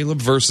 It's Caleb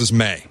versus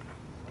May.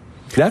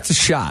 That's a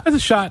shot. That's a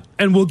shot,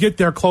 and we'll get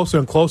there closer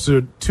and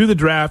closer to the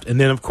draft,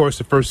 and then, of course,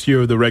 the first year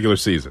of the regular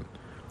season.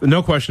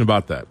 No question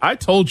about that. I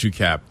told you,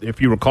 Cap, if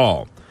you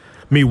recall,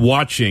 me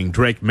watching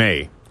Drake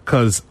May,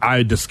 because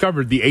I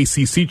discovered the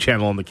ACC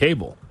channel on the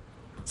cable.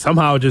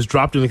 Somehow it just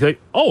dropped in the cable.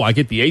 Oh, I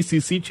get the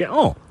ACC channel.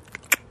 Oh,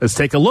 let's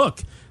take a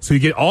look. So you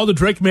get all the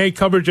Drake May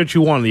coverage that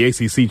you want on the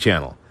ACC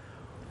channel.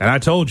 And I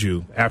told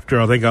you, after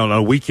I think on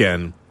a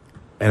weekend,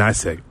 and I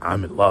said,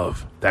 I'm in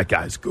love. That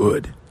guy's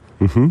good.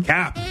 Mm-hmm.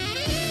 Cap.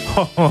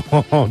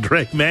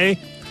 Drake May.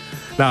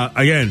 Now,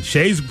 again,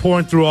 Shay's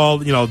pouring through all,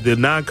 the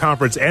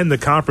non-conference and the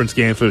conference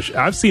games. So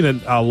I've seen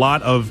a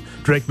lot of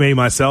Drake May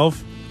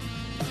myself.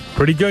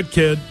 Pretty good,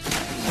 kid.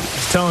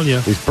 Just telling you.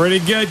 He's pretty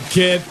good,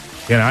 kid.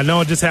 And I know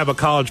I just have a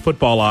college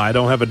football eye. I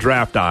don't have a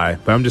draft eye.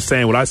 But I'm just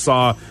saying what I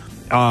saw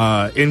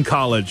in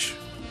college,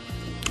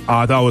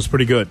 I thought was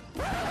pretty good.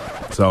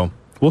 So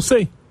we'll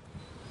see.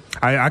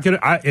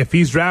 If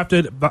he's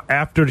drafted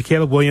after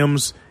Caleb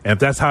Williams, and if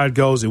that's how it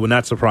goes, it would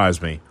not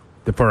surprise me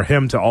for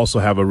him to also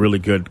have a really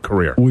good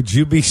career. Would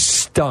you be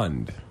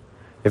stunned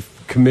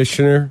if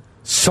Commissioner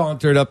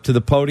sauntered up to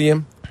the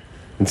podium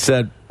and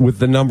said, with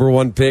the number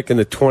 1 pick in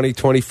the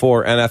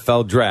 2024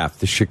 NFL Draft,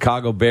 the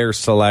Chicago Bears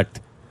select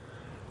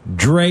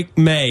Drake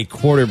May,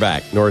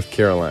 quarterback, North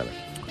Carolina?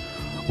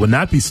 Would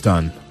not be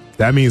stunned.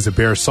 That means the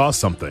Bears saw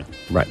something.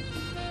 Right.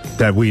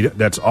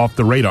 That's off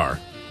the radar.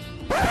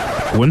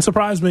 Wouldn't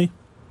surprise me.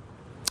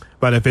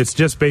 But if it's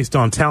just based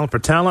on talent for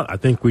talent, I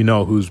think we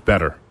know who's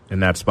better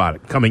in that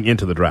spot coming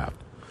into the draft.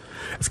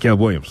 It's Caleb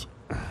Williams.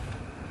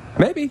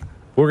 Maybe.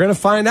 We're going to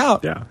find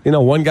out. Yeah.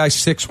 One guy's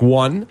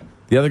 6'1",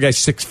 the other guy's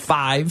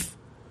 6'5".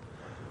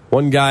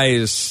 One guy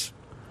is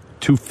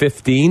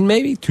 215,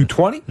 maybe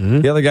 220.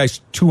 Mm-hmm. The other guy's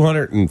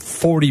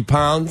 240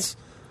 pounds.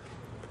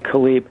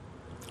 Khalib.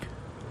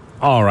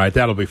 All right,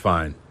 that'll be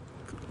fine.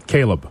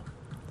 Caleb.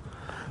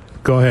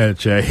 Go ahead,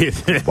 Jay.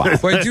 Well,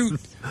 I do,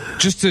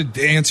 just to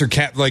answer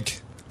Kat,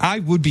 I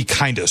would be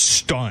kind of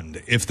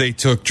stunned if they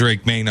took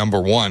Drake May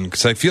number 1,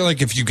 because I feel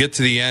like if you get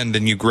to the end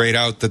and you grade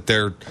out that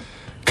they're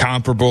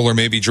comparable or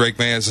maybe Drake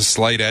May has a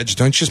slight edge,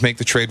 don't you just make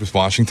the trade with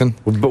Washington?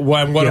 But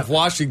what if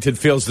Washington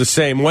feels the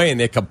same way and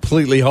they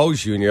completely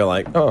hose you and you're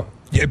like, oh.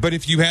 Yeah, but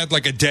if you had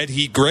a dead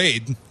heat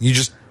grade, you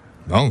just,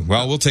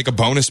 we'll take a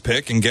bonus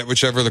pick and get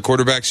whichever the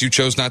quarterbacks you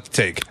chose not to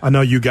take. I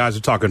know you guys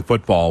are talking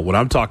football. What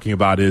I'm talking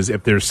about is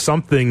if there's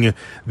something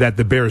that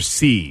the Bears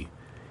see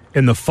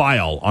in the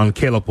file on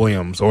Caleb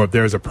Williams, or if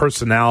there's a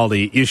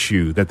personality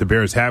issue that the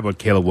Bears have with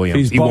Caleb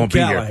Williams, he won't be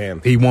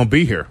here. He won't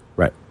be here.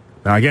 Right.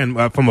 Now,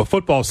 again, from a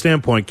football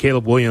standpoint,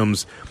 Caleb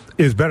Williams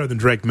is better than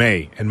Drake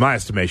May, in my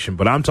estimation.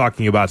 But I'm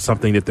talking about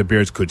something that the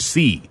Bears could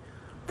see,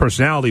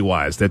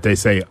 personality-wise, that they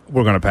say,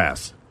 we're going to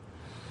pass.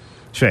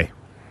 Shay.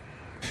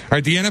 All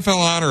right, the NFL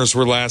honors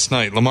were last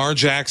night. Lamar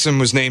Jackson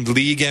was named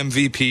league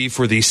MVP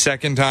for the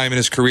second time in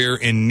his career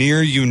in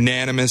near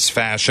unanimous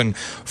fashion.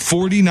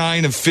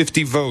 49 of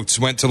 50 votes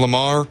went to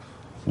Lamar.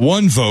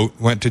 1 vote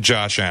went to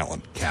Josh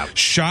Allen.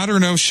 Shot or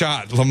no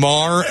shot,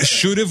 Lamar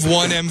should have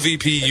won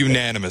MVP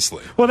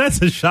unanimously. Well,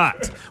 that's a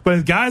shot.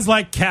 But guys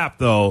like Kap,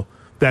 though,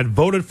 that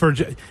voted for,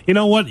 you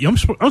know what? I'm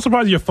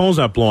surprised your phone's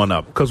not blowing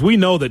up, because we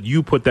know that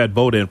you put that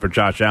vote in for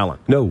Josh Allen.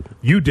 No,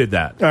 you did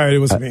that. All right, it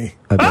was me.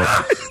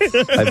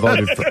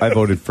 I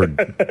voted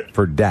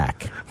for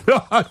Dak.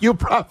 You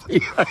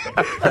probably.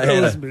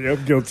 It was me.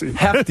 I'm guilty.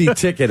 Hefty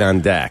ticket on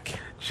Dak.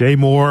 Jay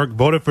Moore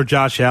voted for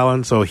Josh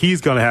Allen, so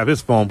he's going to have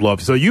his phone blow up.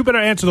 So you better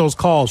answer those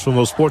calls from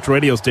those sports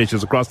radio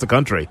stations across the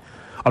country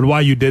on why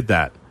you did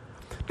that.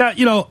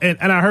 Now, and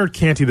I heard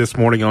Canty this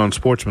morning on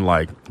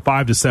Sportsmanlike,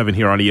 5 to 7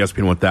 here on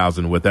ESPN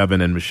 1000 with Evan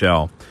and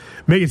Michelle,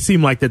 make it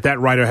seem like that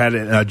writer had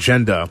an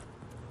agenda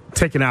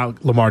taking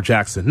out Lamar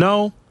Jackson.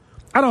 No,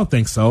 I don't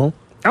think so.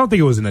 I don't think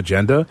it was an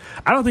agenda.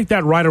 I don't think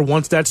that writer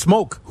wants that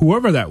smoke,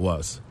 whoever that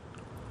was.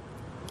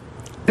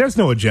 There's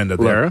no agenda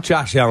there. Look,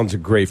 Josh Allen's a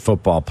great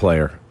football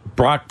player.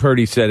 Brock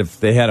Purdy said if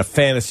they had a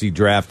fantasy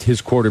draft, his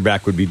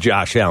quarterback would be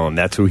Josh Allen.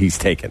 That's who he's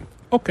taken.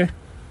 Okay.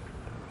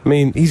 I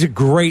mean, he's a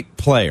great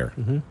player.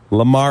 Mm-hmm.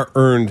 Lamar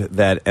earned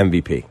that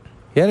MVP.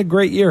 He had a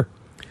great year.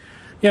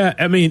 Yeah,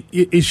 I mean,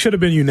 it should have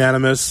been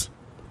unanimous,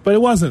 but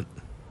it wasn't.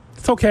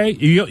 It's okay.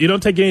 You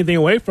don't take anything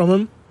away from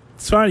him.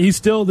 It's fine. He's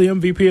still the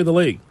MVP of the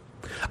league.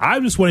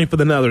 I'm just waiting for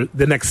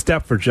the next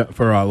step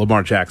for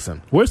Lamar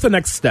Jackson. Where's the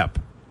next step?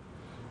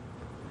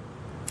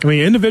 I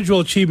mean, individual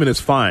achievement is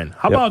fine.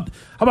 How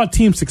about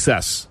team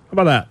success? How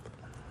about that?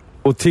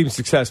 Well, team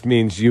success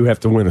means you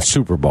have to win a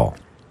Super Bowl.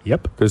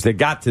 Yep. Because they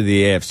got to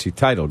the AFC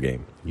title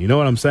game. You know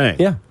what I'm saying?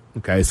 Yeah.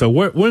 Okay, so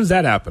when's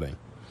that happening?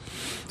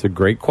 It's a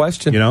great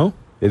question.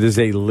 It is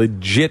a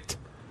legit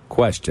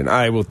question.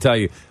 I will tell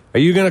you. Are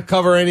you going to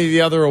cover any of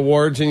the other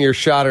awards in your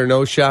shot or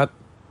no shot?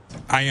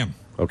 I am.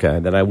 Okay,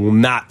 then I will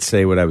not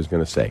say what I was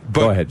going to say. But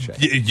go ahead, Shay.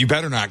 You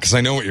better not, because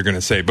I know what you're going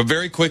to say. But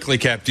very quickly,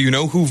 Cap, do you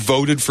know who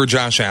voted for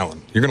Josh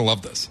Allen? You're going to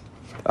love this.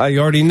 I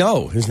already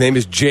know. His name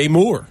is Jay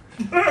Moore.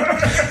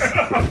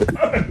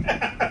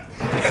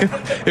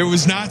 It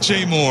was not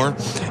Jay Moore.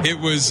 It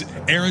was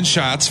Aaron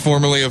Schatz,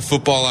 formerly of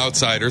Football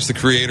Outsiders, the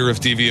creator of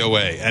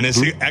DVOA. And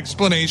his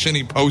explanation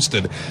he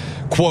posted,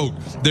 quote,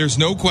 "There's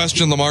no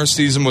question Lamar's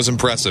season was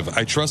impressive.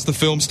 I trust the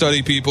film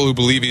study people who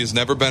believe he has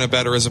never been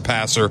better as a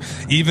passer,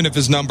 even if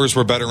his numbers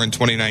were better in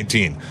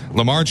 2019.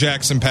 Lamar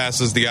Jackson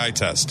passes the eye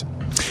test.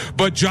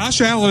 But Josh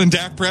Allen and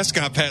Dak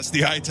Prescott passed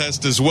the eye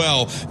test as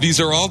well.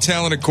 These are all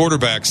talented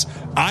quarterbacks.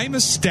 I'm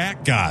a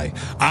stat guy.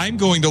 I'm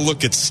going to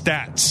look at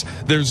stats.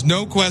 There's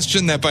no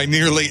question that by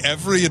nearly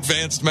every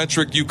advanced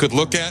metric you could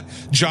look at,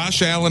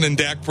 Josh Allen and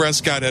Dak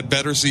Prescott had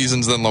better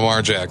seasons than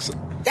Lamar Jackson."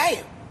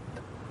 Damn.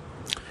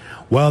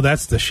 Well,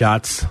 that's the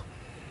shots.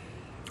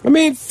 I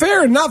mean,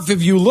 fair enough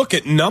if you look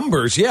at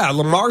numbers. Yeah,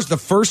 Lamar's the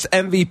first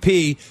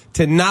MVP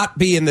to not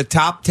be in the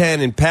top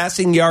 10 in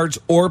passing yards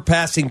or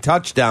passing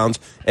touchdowns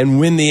and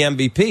win the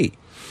MVP.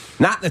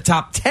 Not in the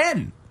top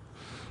 10.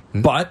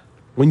 But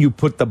when you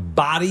put the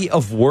body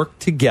of work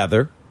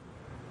together,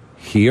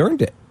 he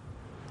earned it.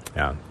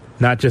 Yeah.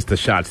 Not just the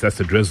shots, that's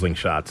the drizzling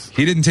shots.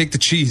 He didn't take the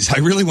cheese. I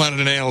really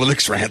wanted an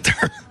analytics rant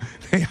there.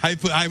 I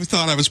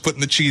thought I was putting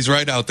the cheese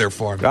right out there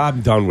for him.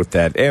 I'm done with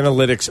that.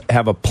 Analytics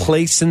have a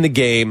place in the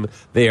game.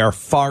 They are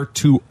far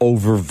too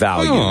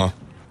overvalued. Oh.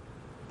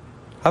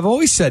 I've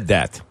always said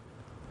that.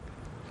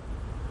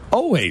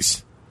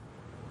 Always.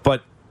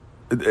 But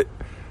the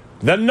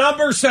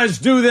number says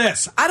do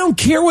this. I don't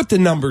care what the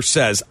number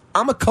says.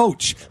 I'm a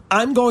coach.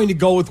 I'm going to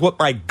go with what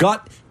my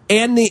gut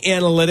and the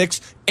analytics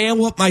and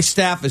what my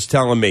staff is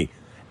telling me.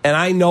 And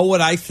I know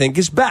what I think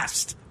is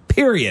best.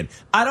 Period.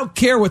 I don't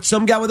care what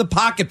some guy with a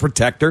pocket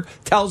protector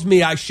tells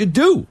me I should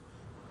do.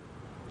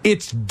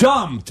 It's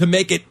dumb to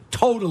make it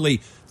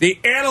totally, the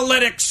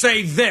analytics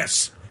say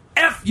this.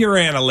 F your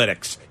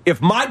analytics.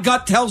 If my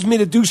gut tells me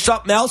to do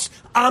something else,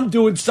 I'm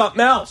doing something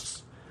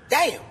else.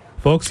 Damn.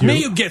 Folks, it's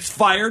me who gets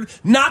fired,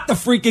 not the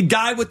freaking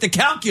guy with the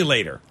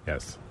calculator.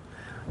 Yes.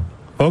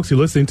 Folks, you're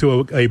listening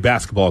to a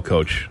basketball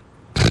coach.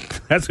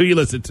 That's who you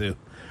listen to.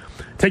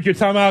 Take your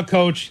timeout,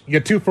 coach. You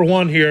get 2 for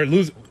 1 here.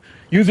 Use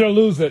it or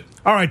lose it.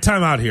 All right,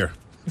 timeout here.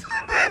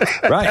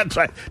 Right. That's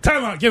right.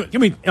 Timeout. Give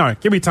me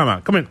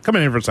timeout. Come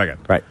in here for a second.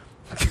 Right.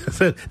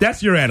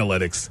 That's your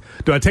analytics.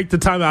 Do I take the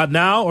timeout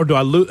now or do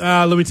I lose?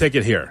 Let me take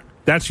it here.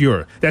 That's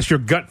your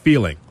gut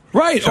feeling.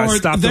 Right, or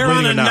they're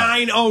on a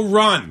 9-0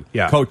 run.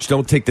 Yeah. Coach,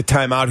 don't take the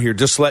timeout here.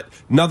 Just let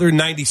another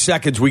 90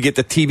 seconds, we get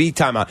the TV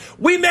timeout.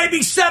 We may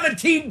be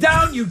 17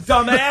 down, you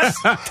dumbass.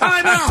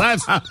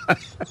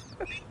 Timeout.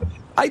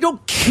 I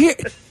don't care.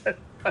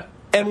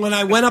 And when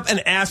I went up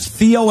and asked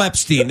Theo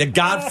Epstein, the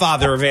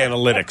godfather of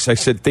analytics, I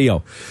said,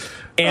 Theo,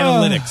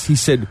 analytics. He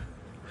said,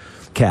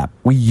 Cap,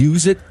 we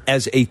use it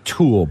as a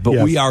tool, but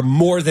we are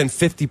more than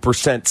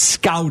 50%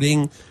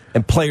 scouting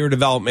and player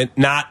development,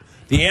 not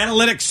the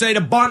analytics say to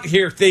bunt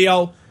here,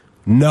 Theo.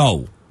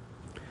 No.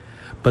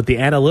 But the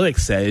analytics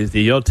says that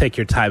you'll take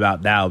your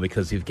timeout now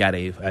because you've got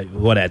at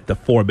the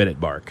 4-minute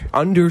mark.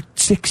 Under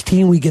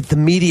 16, we get the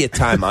media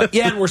timeout.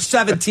 Yeah, and we're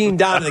 17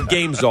 down and the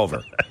game's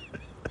over.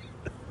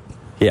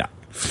 Yeah.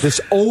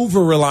 This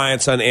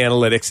over-reliance on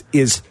analytics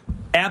is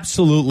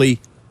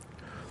absolutely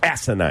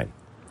asinine.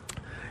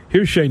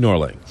 Here's Shay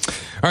Norling.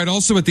 All right,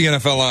 also at the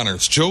NFL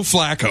honors, Joe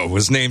Flacco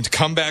was named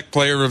Comeback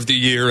Player of the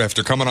Year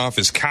after coming off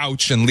his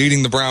couch and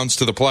leading the Browns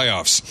to the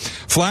playoffs.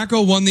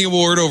 Flacco won the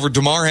award over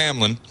Damar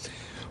Hamlin,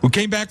 who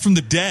came back from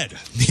the dead.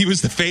 He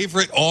was the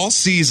favorite all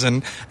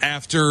season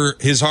after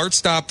his heart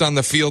stopped on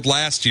the field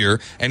last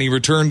year, and he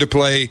returned to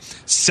play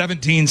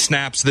 17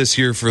 snaps this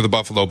year for the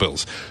Buffalo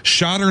Bills.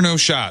 Shot or no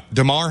shot,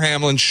 Damar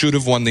Hamlin should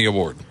have won the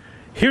award.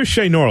 Here's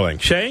Shay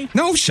Norling. Shay?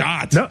 No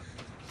shot.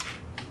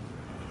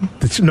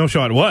 No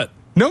shot what?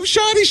 No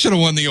shot he should have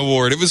won the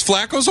award. It was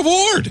Flacco's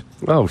award.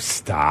 Oh,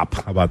 stop.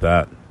 How about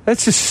that?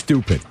 That's just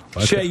stupid.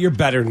 Shay, you're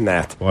better than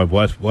that. Boy,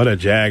 what a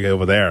jag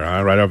over there,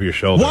 huh? Right over your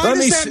shoulder. Why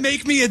does that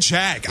make me a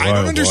jag? I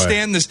don't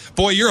understand this.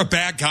 Boy, you're a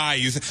bad guy.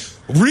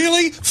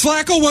 Really?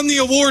 Flacco won the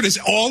award. Is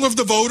all of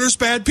the voters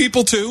bad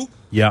people too?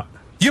 Yeah.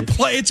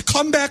 It's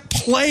Comeback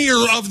Player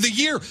of the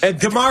Year. And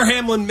Damar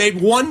Hamlin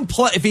made one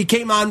play. If he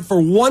came on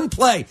for one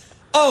play,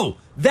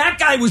 that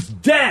guy was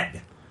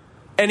dead.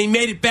 And he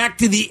made it back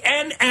to the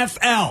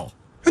NFL.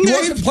 He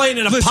wasn't playing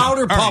in a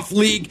powder puff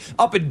league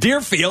up in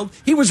Deerfield.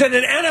 He was in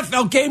an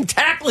NFL game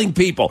tackling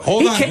people.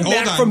 He came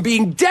back from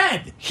being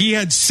dead. He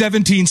had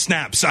 17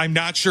 snaps. I'm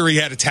not sure he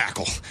had a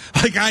tackle.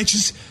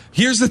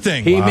 Here's the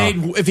thing.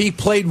 If he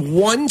played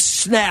one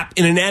snap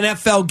in an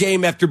NFL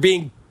game after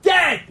being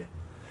dead,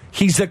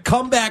 he's a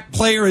Comeback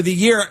Player of the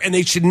Year, and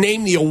they should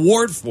name the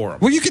award for him.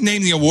 Well, you can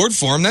name the award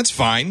for him. That's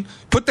fine.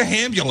 Put the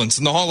ambulance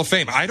in the Hall of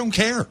Fame. I don't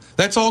care.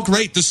 That's all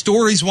great. The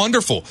story's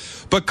wonderful.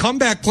 But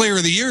Comeback Player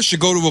of the Year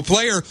should go to a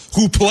player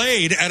who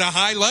played at a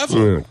high level.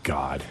 Oh,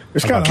 God.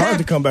 It's kind of hard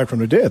to come back from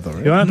the dead, though,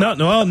 right? Yeah,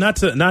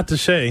 not to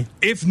Shay.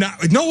 If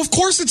not, no, of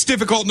course it's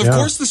difficult, and of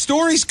course the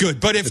story's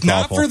good. But if it's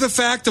not awful. For the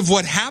fact of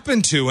what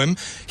happened to him,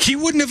 he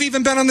wouldn't have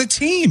even been on the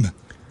team.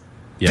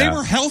 Yeah. They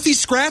were healthy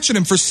scratching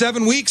him for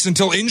 7 weeks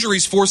until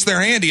injuries forced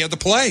their hand. He had to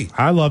play.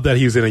 I love that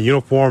he was in a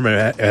uniform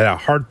and had a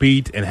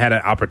heartbeat and had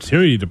an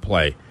opportunity to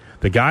play.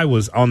 The guy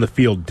was on the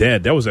field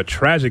dead. That was a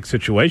tragic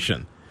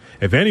situation.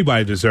 If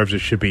anybody deserves it,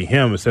 should be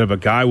him instead of a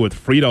guy with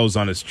Fritos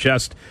on his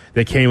chest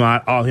that came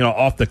out,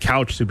 off the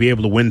couch to be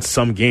able to win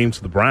some games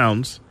for the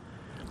Browns.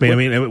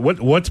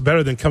 What's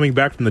better than coming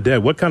back from the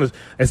dead?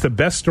 It's the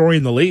best story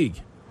in the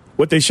league.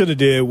 What they should have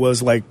did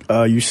was, like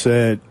you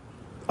said,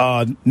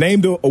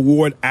 named the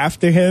award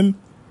after him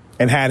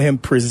and had him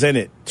present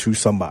it to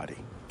somebody.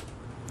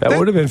 That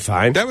would have been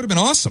fine. That would have been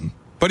awesome.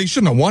 But he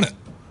shouldn't have won it.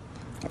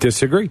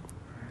 Disagree.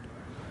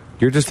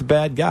 You're just a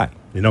bad guy.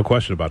 No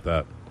question about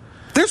that.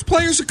 There's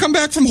players who come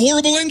back from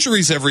horrible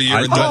injuries every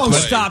year.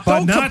 Stop.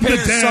 Don't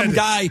compare some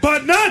guy.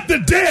 But not the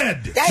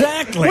dead.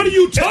 Exactly. What are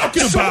you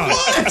talking about?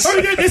 This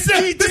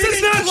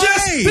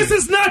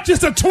is not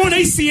just a torn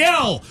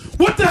ACL.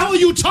 What the hell are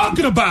you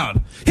talking about?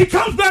 He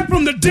comes back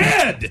from the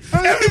dead.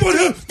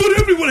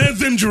 Everyone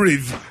has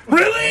injuries.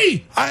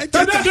 Really? No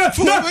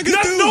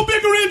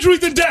bigger injury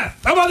than death.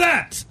 How about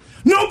that?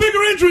 No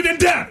bigger injury than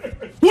death.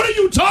 What are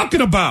you talking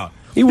about?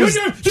 You're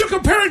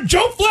comparing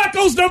Joe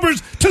Flacco's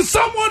numbers to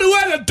someone who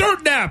had a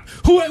dirt nap,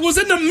 who was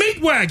in the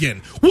meat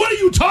wagon. What are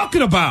you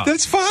talking about?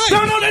 That's fine.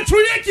 No, that's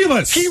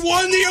ridiculous. He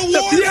won the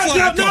award,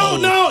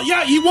 Flacco.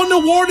 Yeah, he won the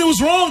award. It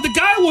was wrong. The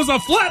guy was a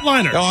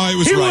flatliner. Oh, he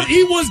was right.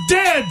 He was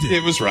dead.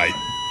 It was right.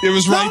 It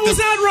was right. No, was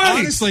that right?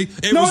 Honestly,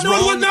 it was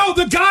wrong. No,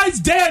 the guy's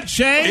dead,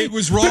 Shane. It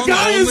was wrong the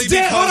guy only is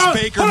dead. because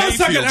Baker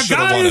Mayfield should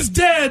have won it. The guy is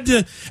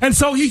dead, and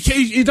so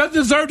he doesn't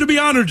deserve to be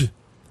honored.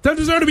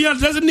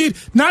 Doesn't need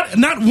not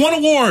one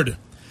award.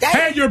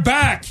 Hey, you're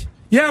back.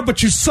 Yeah,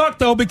 but you suck,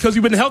 though, because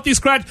you've been healthy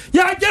scratch.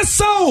 Yeah, I guess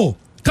so,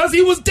 because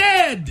he was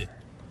dead.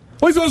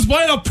 He's going to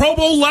play a Pro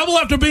Bowl level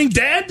after being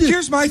dead?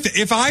 Here's my thing.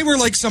 If I were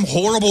like some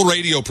horrible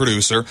radio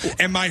producer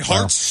and my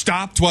heart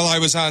stopped while I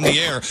was on the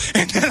air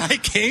and then I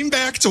came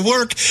back to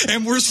work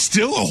and we're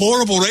still a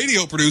horrible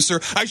radio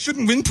producer, I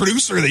shouldn't win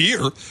Producer of the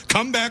Year.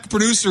 Comeback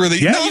Producer of the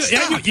Year.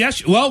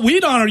 Yes. Well,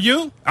 we'd honor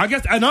you. I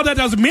know that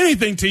doesn't mean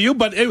anything to you,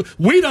 but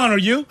we'd honor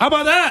you. How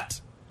about that?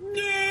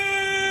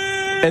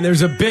 And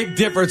there's a big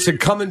difference in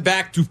coming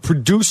back to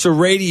produce a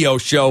radio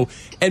show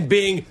and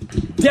being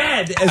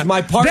dead, as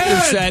my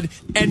partner said,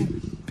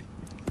 and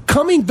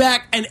coming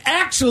back and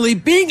actually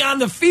being on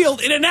the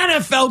field in an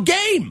NFL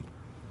game.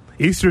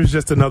 Easter is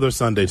just another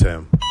Sunday,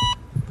 Tim.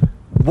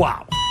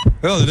 Wow.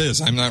 Well, it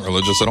is. I'm not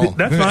religious at all.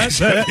 That's fine.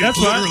 That's it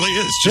fine. literally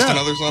is just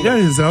another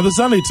Sunday. Yeah, it's another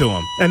Sunday to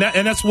him.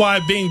 And that's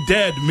why being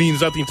dead means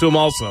nothing to him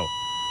also.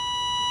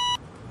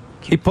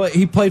 He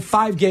played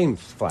 5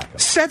 games, Flacco.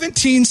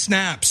 17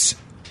 snaps.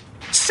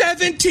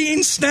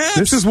 17 snaps.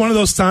 This is one of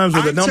those times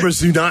where the numbers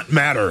do not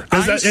matter.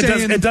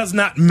 It does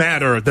not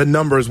matter, the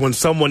numbers, when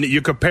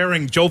you're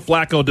comparing Joe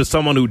Flacco to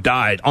someone who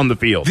died on the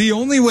field. The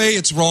only way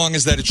it's wrong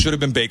is that it should have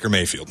been Baker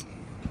Mayfield.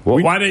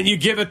 Well, why didn't you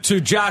give it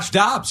to Josh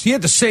Dobbs? He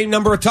had the same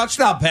number of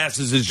touchdown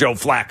passes as Joe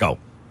Flacco.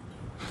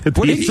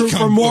 He threw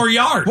for more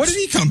yards. What did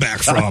he come back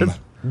from?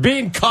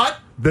 Being cut?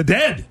 The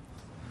dead.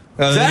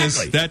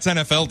 Exactly. That's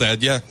NFL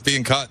dead, yeah,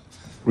 being cut.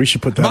 We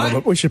should put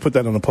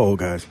that on the poll,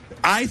 guys.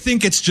 I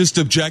think it's just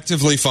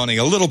objectively funny,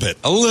 a little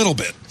bit,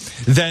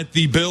 that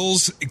the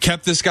Bills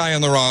kept this guy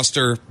on the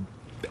roster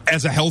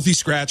as a healthy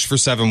scratch for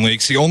 7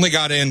 weeks. He only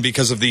got in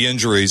because of the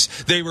injuries.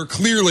 They were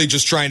clearly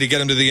just trying to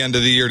get him to the end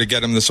of the year to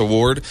get him this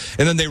award.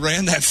 And then they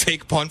ran that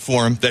fake punt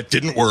for him that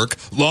didn't work,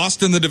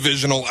 lost in the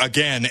divisional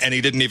again, and he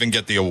didn't even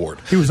get the award.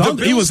 He was on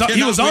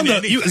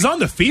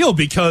the field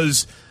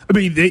because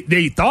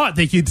they thought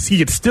he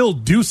could still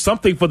do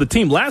something for the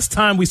team. Last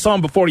time we saw him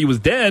before he was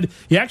dead,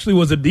 he actually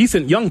was a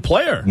decent young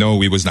player.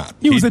 No, he was not.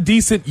 He was a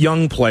decent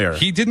young player.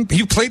 He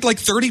played like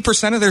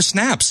 30% of their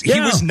snaps. Yeah. He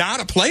was not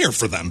a player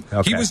for them.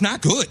 Okay. He was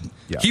not good.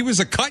 Yeah. He was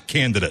a cut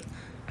candidate.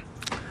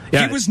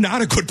 Yeah. He was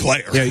not a good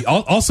player. Yeah,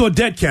 also a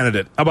dead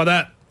candidate. How about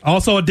that?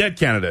 Also a dead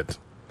candidate.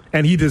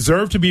 And he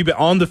deserved to be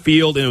on the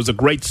field, and it was a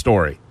great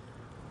story.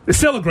 It's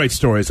still a great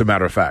story, as a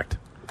matter of fact.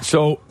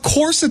 So, of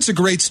course it's a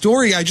great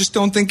story. I just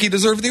don't think he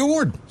deserved the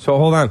award. So,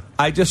 hold on.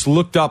 I just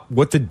looked up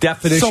what the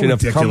definition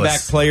of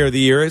comeback player of the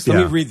year is. Let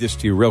me read this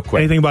to you real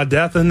quick. Anything about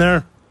death in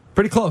there?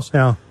 Pretty close.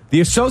 Yeah. The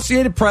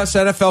Associated Press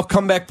NFL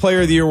Comeback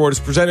Player of the Year award is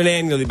presented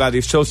annually by the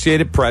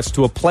Associated Press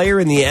to a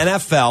player in the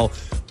NFL.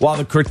 While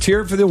the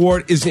criteria for the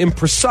award is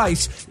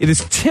imprecise, it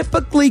is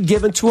typically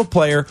given to a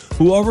player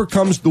who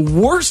overcomes the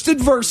worst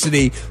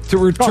adversity to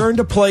return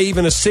to play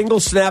even a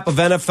single snap of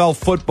NFL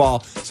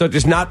football, such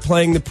as not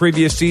playing the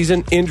previous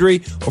season,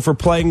 injury, or for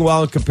playing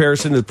well in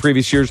comparison to the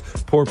previous year's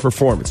poor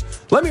performance.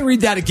 Let me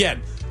read that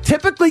again.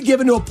 Typically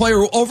given to a player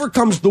who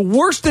overcomes the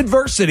worst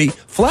adversity.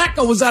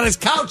 Flacco was on his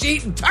couch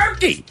eating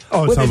turkey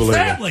with his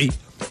family.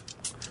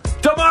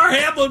 Damar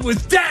Hamlin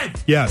was dead.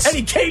 Yes. And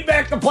he came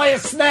back to play a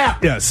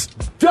snap. Yes.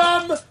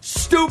 Dumb,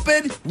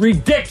 stupid,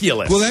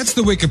 ridiculous. Well, that's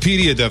the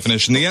Wikipedia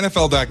definition. The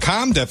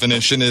NFL.com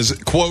definition is,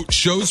 quote,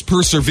 shows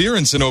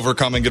perseverance in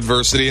overcoming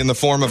adversity in the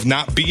form of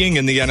not being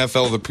in the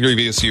NFL the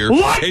previous year,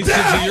 a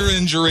severe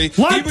injury.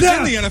 He was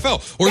in the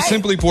NFL, or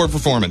simply poor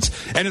performance.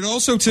 And it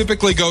also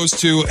typically goes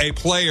to a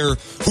player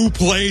who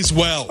plays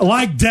well.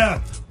 Like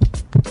death.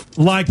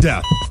 I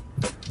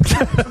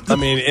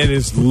mean, it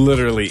is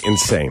literally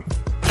insane.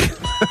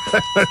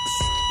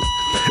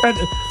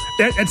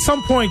 At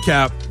some point,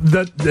 Cap,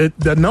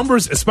 the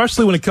numbers,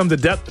 especially when it comes to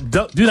death,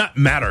 do not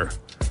matter.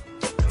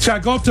 Should I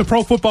go up to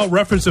Pro Football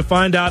Reference to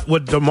find out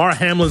what Damar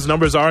Hamlin's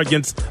numbers are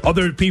against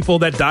other people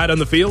that died on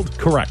the field?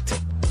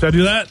 Correct. Should I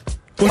do that?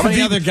 How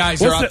many other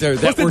guys are out there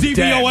that were dead? What's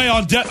the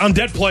DVOA on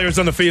dead players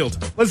on the field?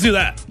 Let's do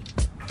that.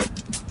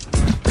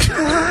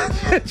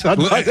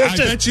 I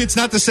bet you it's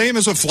not the same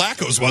as what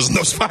Flacco's was in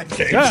those 5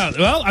 games. Yeah,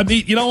 well, I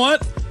mean, you know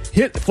what?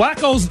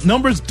 Flacco's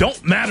numbers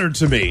don't matter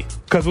to me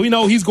because we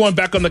know he's going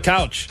back on the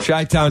couch.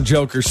 Chi-Town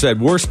Joker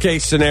said, worst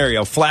case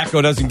scenario,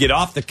 Flacco doesn't get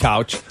off the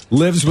couch,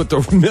 lives with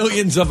the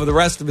millions of the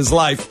rest of his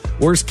life.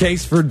 Worst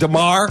case for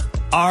DeMar,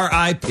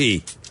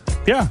 R.I.P.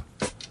 Yeah.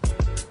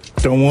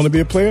 Don't want to be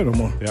a player no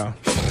more. Yeah.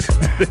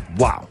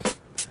 Wow.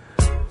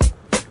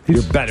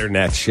 You're better than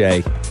that,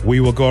 Shay. We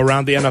will go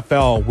around the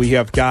NFL. We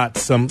have got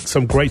some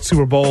great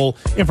Super Bowl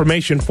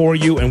information for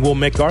you, and we'll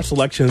make our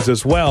selections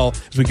as well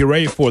as we get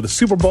ready for the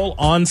Super Bowl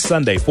on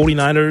Sunday.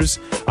 49ers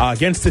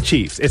against the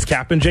Chiefs. It's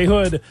Kap and J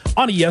Hood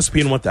on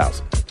ESPN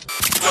 1000.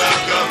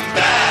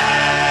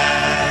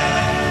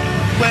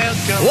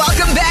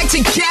 Welcome back to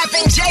Kap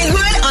and J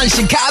Hood on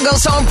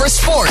Chicago's Home for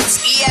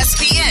Sports,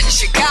 ESPN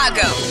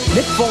Chicago.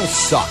 Nick Foles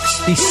sucks.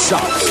 He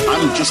sucks.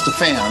 I'm just a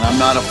fan. I'm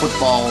not a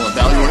football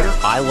evaluator.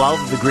 I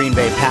love the Green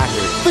Bay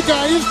Packers. The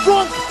guy is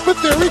drunk, but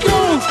there he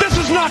goes. This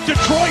is not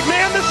Detroit,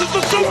 man. This is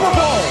the Super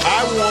Bowl.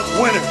 I want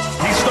winners.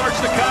 He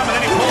starts to come and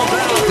then he pulls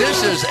out.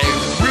 This is a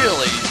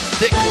really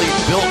thickly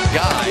built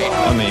guy.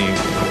 I mean,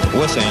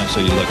 what's the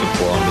answer you're looking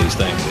for on these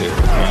things here?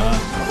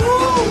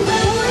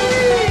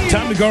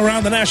 Time to go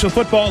around the National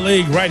Football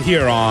League right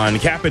here on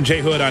Kap and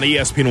J Hood on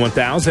ESPN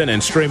 1000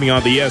 and streaming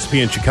on the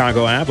ESPN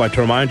Chicago app. I'd like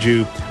to remind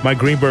you, Mike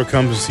Greenberg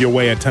comes your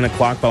way at 10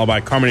 o'clock, followed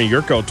by Carmen and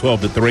Yurko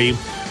 12 to 3.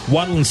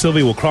 Waddle and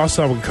Sylvie will cross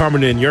over with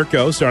Carmen and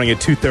Yurko starting at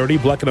 2:30.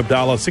 Bleck and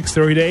Abdallah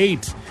 6:30 to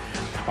 8.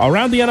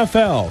 Around the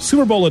NFL,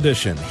 Super Bowl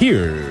edition.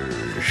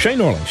 Here's Shay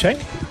Norling. Shay?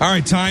 All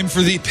right, time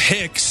for the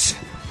picks.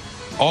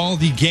 All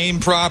the game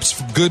props,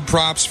 good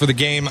props for the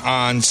game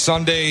on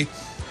Sunday.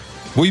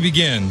 We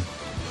begin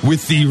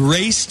with the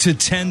race to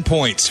 10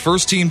 points.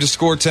 First team to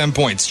score 10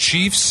 points.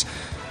 Chiefs,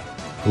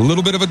 a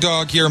little bit of a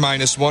dog here,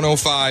 minus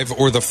 105,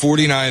 or the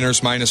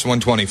 49ers, minus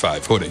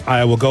 125. Hoodie.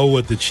 I will go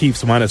with the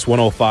Chiefs, minus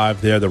 105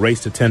 there. The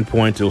race to 10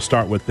 points, it will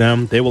start with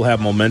them. They will have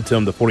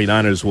momentum. The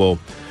 49ers will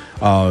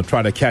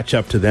try to catch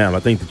up to them. I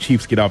think the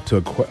Chiefs get off to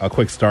a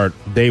quick start.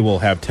 They will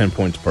have 10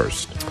 points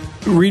first.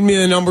 Read me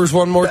the numbers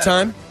one more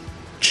time.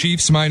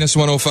 Chiefs, minus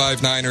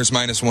 105, Niners,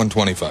 minus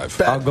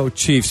 125. I'll go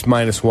Chiefs,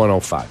 minus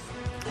 105.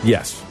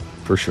 Yes.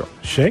 For sure.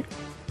 Shay?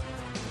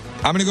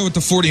 I'm going to go with the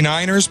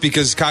 49ers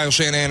because Kyle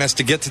Shanahan has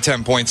to get to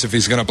 10 points if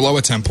he's going to blow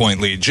a 10-point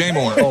lead. Jay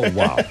Moore. Oh,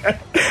 wow.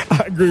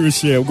 I agree with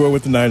Shay. I'm going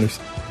with the Niners.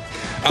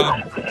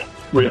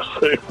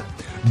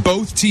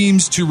 Both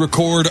teams to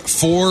record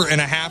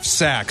 4.5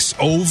 sacks.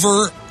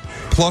 Over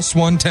plus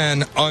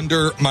 110,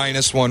 under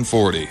minus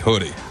 140.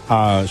 Hoodie.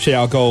 Shay,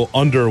 I'll go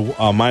under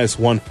minus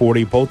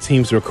 140. Both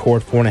teams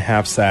record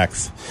 4.5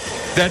 sacks.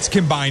 That's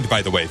combined,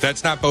 by the way.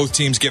 That's not both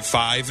teams get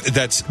 5.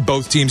 That's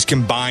both teams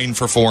combine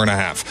for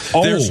 4.5.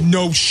 Oh. There's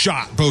no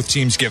shot both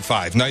teams get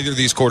 5. Neither of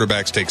these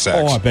quarterbacks take sacks.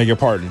 Oh, I beg your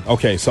pardon.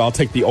 Okay, so I'll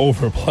take the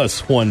over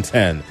plus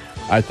 110.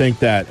 I think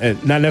that,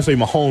 and not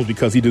necessarily Mahomes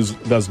because he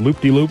does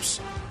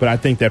loop-de-loops, but I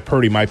think that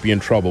Purdy might be in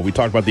trouble. We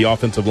talked about the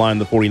offensive line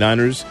of the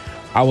 49ers.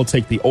 I will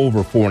take the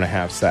over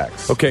 4.5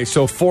 sacks. Okay,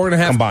 so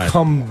 4.5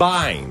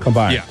 combined.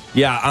 Combined.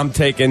 Yeah, I'm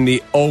taking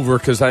the over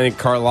because I think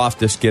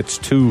Karlaftis gets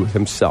 2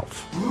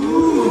 himself.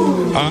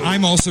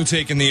 I'm also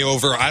taking the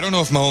over. I don't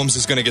know if Mahomes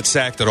is going to get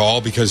sacked at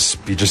all because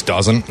he just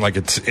doesn't. Like,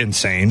 it's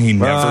insane. He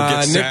never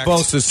gets sacked. Nick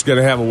Bosa is going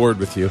to have a word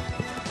with you.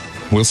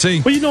 We'll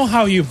see. Well, you know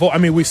how you vote. I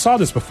mean, we saw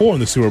this before in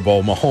the Super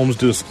Bowl. Mahomes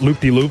does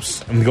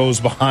loop-de-loops and goes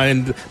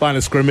behind line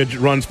of scrimmage,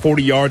 runs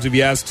 40 yards if he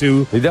has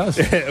to. He does.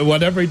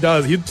 Whatever he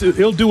does,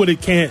 he'll do what he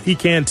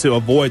can to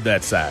avoid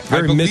that sack.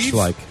 Very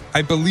Mitch-like.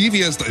 I believe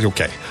he has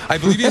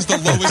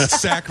the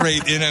lowest sack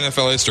rate in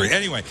NFL history.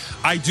 Anyway,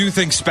 I do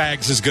think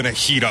Spags is going to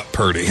heat up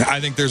Purdy. I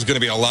think there's going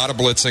to be a lot of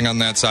blitzing on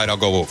that side. I'll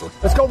go over.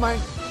 Let's go, man.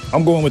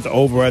 I'm going with the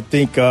over. I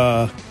think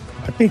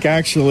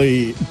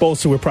actually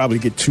Bosa will probably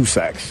get 2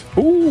 sacks.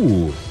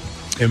 Ooh.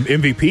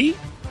 MVP?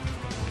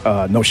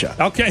 No shot.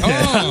 Okay.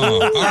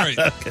 Oh, all right.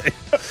 Okay.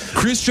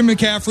 Christian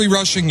McCaffrey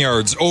rushing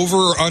yards, over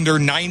or under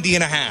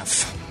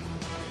 90.5.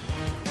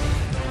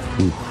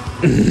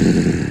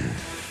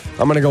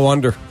 I'm going to go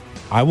under.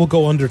 I will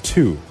go under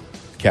 2,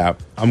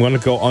 Cap. I'm going to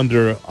go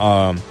under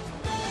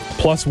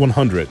plus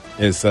 100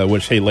 is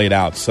what Shay laid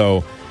out.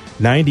 So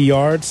 90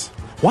 yards.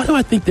 Why do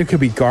I think there could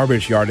be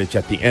garbage yardage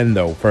at the end,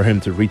 though, for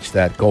him to reach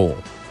that goal?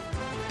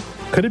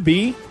 Could it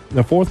be in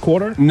the fourth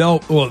quarter?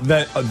 No. Well,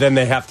 then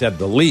they have to have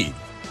the lead.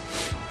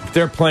 If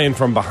they're playing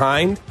from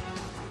behind,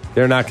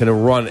 they're not going to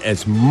run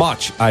as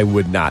much, I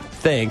would not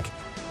think.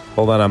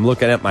 Hold on, I'm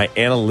looking at my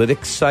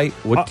analytics site.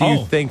 What do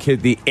you think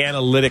the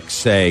analytics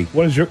say?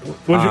 What's your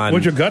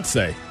gut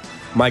say?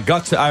 My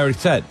gut, I already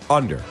said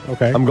under.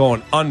 Okay. I'm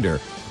going under.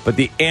 But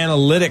the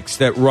analytics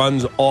that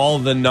runs all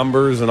the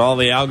numbers and all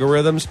the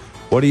algorithms,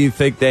 what do you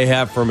think they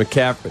have for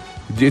McCaffrey?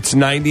 It's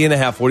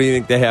 90.5. What do you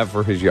think they have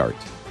for his yards?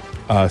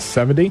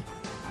 70?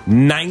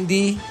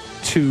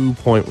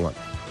 92.1.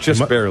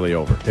 Just barely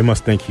over. They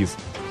must think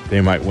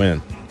they might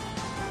win.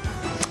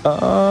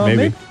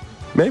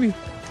 Maybe.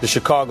 The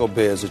Chicago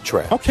Bears are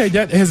trash. Okay,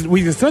 that has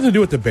nothing to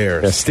do with the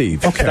Bears. Yeah,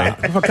 Steve. Okay,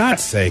 for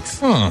God's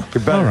sakes. You're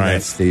better than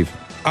that, Steve.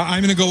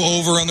 I'm going to go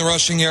over on the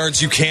rushing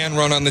yards. You can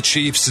run on the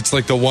Chiefs. It's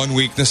like the one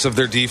weakness of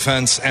their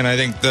defense, and I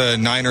think the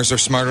Niners are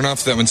smart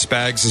enough that when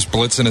Spags is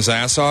blitzing his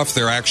ass off,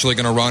 they're actually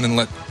going to run and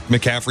let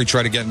McCaffrey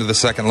try to get into the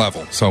second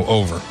level. So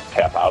over.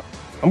 Tap out.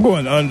 I'm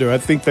going under. I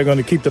think they're going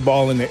to keep the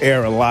ball in the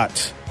air a lot.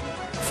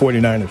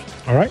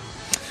 49ers. All right.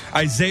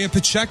 Isaiah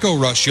Pacheco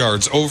rush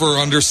yards, over or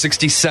under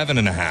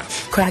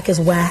 67.5. Crack is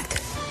whack.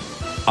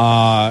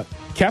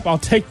 Cap, I'll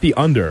take the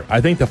under.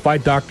 I think the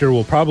fight doctor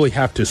will probably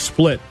have to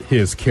split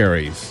his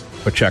carries,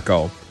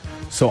 Pacheco.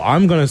 So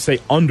I'm going to say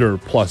under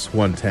plus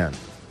 110.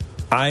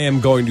 I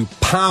am going to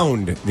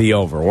pound the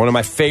over. One of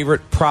my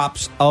favorite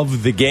props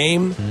of the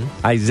game,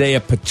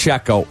 Isaiah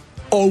Pacheco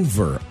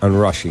over on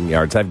rushing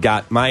yards. I've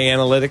got my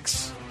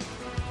analytics,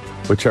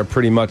 which are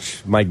pretty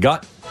much my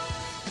gut,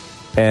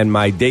 and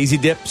my Daisy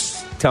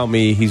Dips tell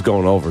me he's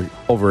going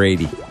over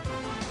 80.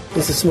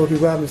 This is Smokey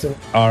Robinson.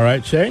 All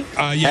right, Shay?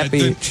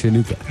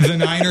 The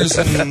Niners,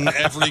 in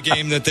every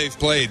game that they've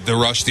played, the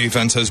rush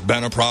defense has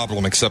been a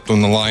problem, except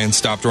when the Lions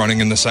stopped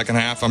running in the second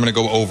half. I'm going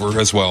to go over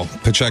as well.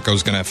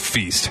 Pacheco's going to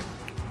feast.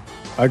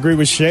 I agree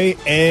with Shay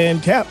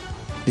and Cap.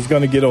 He's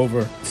going to get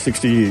over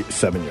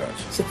 67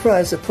 yards.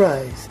 Surprise,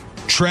 surprise.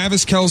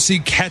 Travis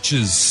Kelce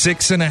catches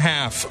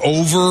 6.5.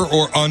 Over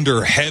or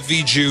under?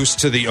 Heavy juice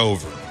to the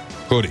over.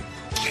 Hoodie.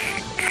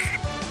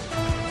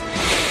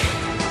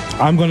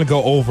 I'm going to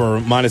go over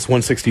minus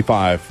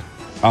 165.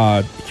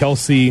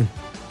 Kelce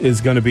is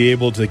going to be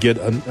able to get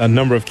a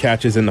number of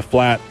catches in the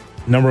flat,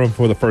 number of them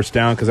for the first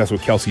down, because that's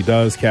what Kelce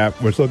does,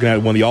 Cap. We're looking at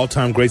one of the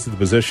all-time greats of the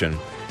position.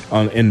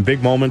 In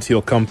big moments,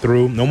 he'll come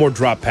through. No more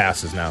drop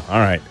passes now. All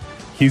right.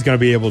 He's going to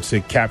be able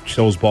to catch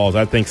those balls.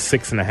 I think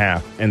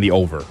 6.5 and the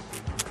over.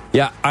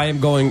 Yeah, I am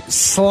going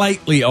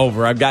slightly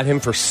over. I've got him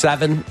for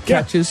 7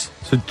 catches,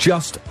 so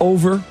just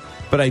over.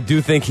 But I do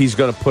think he's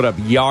going to put up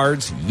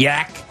yards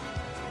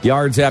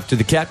after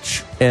the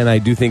catch, and I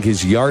do think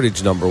his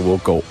yardage number will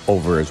go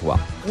over as well.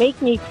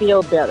 Make me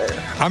feel better.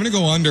 I'm going to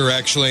go under,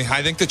 actually.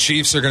 I think the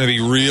Chiefs are going to be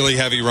really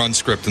heavy run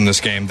script in this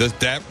game.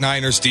 That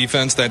Niners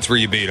defense, that's where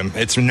you beat them.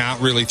 It's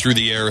not really through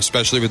the air,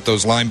 especially with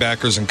those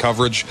linebackers and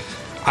coverage.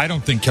 I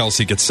don't think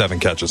Kelce gets 7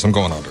 catches. I'm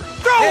going under.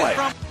 Throw it!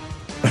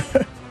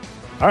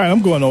 All right,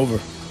 I'm going over.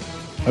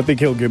 I think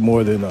he'll get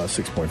more than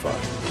 6.5.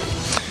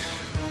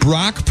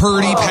 Brock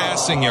Purdy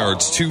passing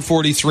yards,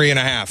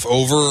 243.5.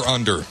 Over or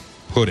under?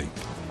 Hoodie.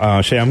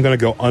 Shay, I'm going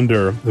to go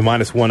under the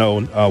minus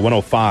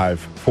 105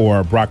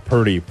 for Brock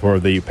Purdy for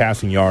the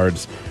passing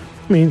yards.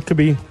 I mean, it could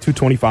be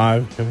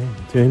 225,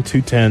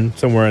 210,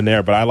 somewhere in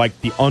there. But I like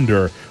the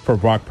under for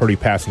Brock Purdy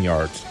passing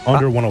yards.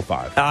 Under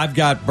 105. I've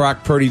got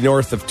Brock Purdy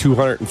north of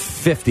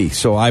 250,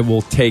 so I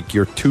will take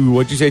your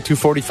what'd you say,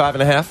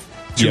 245.5?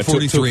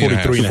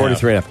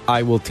 243.5.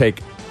 I will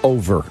take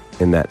over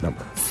in that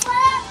number.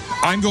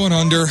 I'm going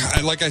under.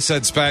 Like I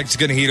said, Spags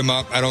going to heat him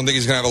up. I don't think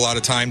he's going to have a lot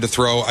of time to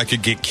throw. I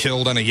could get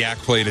killed on a yak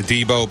play to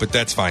Debo, but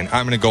that's fine.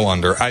 I'm going to go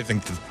under. I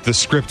think the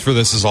script for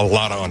this is a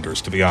lot of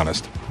unders, to be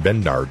honest.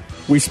 Bendard.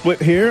 We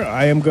split here.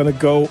 I am going to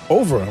go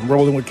over. I'm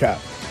rolling with Cap.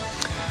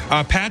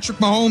 Patrick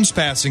Mahomes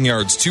passing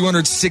yards,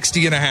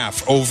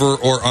 260.5. Over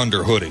or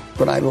under? Hoodie.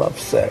 But I love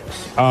sex.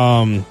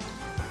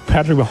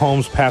 Patrick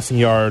Mahomes passing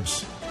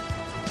yards,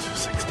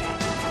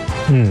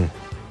 260.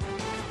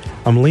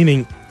 I'm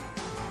leaning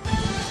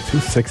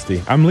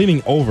 260. I'm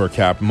leaning over,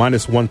 Cap,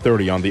 minus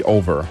 130 on the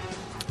over.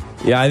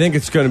 Yeah, I think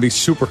it's going to be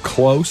super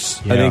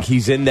close. Yeah. I think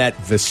he's in that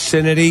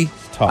vicinity.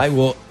 I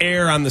will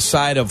err on the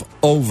side of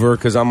over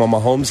because I'm a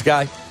Mahomes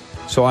guy.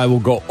 So I will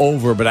go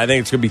over, but I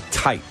think it's going to be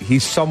tight.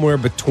 He's somewhere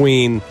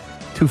between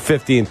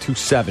 250 and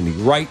 270,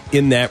 right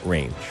in that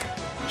range.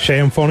 Shay,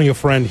 I'm phoning a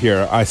friend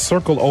here. I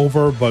circled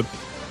over, but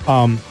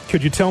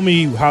could you tell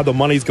me how the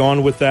money's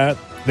gone with that?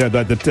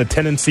 The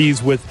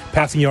tendencies with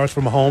passing yards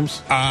from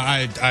Mahomes?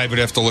 I would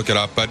have to look it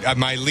up, but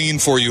my lean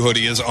for you,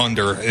 Hoodie, is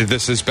under.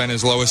 This has been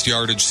his lowest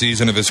yardage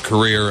season of his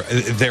career.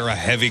 They're a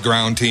heavy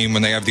ground team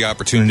when they have the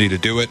opportunity to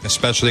do it,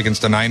 especially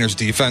against the Niners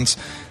defense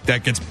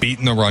that gets beat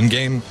in the run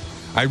game.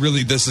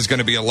 This is going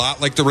to be a lot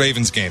like the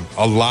Ravens game.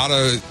 A lot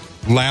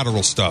of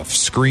lateral stuff,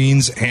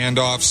 screens,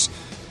 handoffs.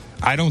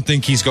 I don't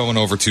think he's going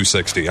over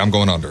 260. I'm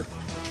going under.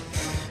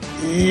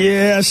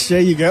 Yeah,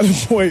 Shay, you got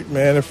a point,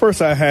 man. At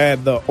first I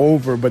had the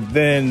over, but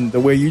then the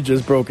way you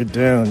just broke it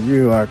down,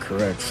 you are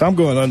correct. So I'm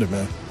going under,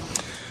 man.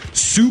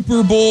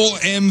 Super Bowl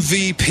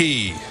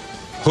MVP,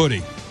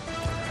 Hoodie.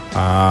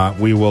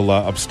 We will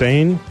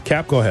abstain.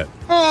 Cap, go ahead.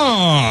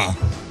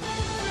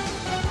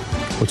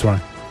 What's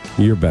wrong?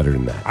 You're better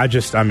than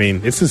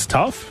that. This is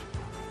tough.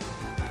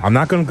 I'm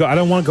not going to go. I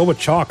don't want to go with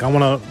chalk. I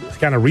want to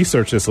kind of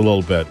research this a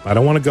little bit. I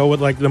don't want to go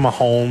with like the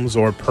Mahomes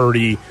or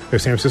Purdy or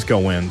San Francisco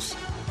wins.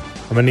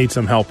 I'm going to need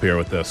some help here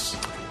with this.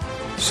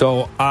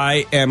 So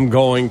I am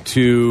going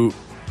to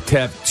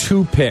have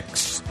 2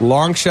 picks,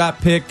 long shot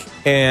pick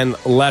and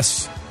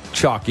less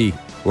chalky,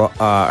 or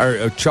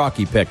a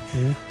chalky pick.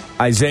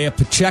 Mm-hmm. Isaiah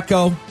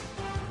Pacheco,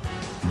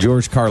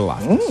 George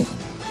Karlaftis.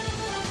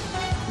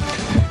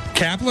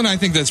 Kaplan, I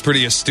think that's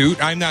pretty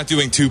astute. I'm not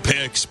doing 2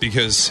 picks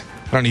because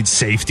I don't need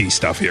safety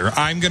stuff here.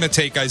 I'm going to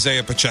take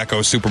Isaiah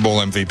Pacheco, Super Bowl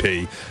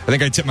MVP. I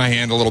think I tipped my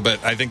hand a little bit.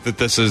 I think that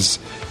this is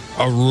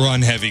a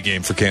run-heavy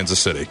game for Kansas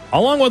City.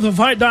 Along with the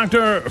fight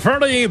doctor,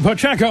 Ferdy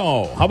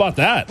Pacheco. How about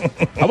that?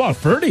 How about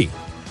Ferdy?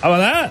 How about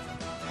that?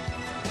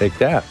 Take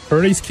that.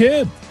 Ferdy's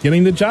kid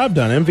getting the job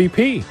done,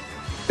 MVP.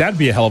 That'd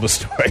be a hell of a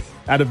story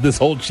out of this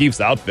whole Chiefs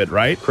outfit,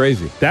 right?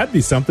 Crazy. That'd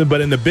be something, but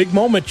in the big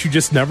moment, you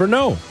just never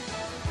know.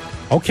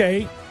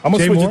 Okay. I'm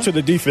going to switch it to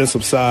the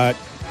defensive side.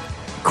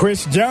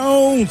 Chris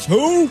Jones.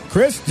 Who?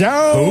 Chris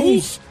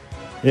Jones.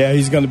 Who? Yeah,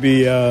 he's going to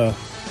be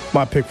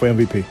my pick for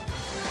MVP.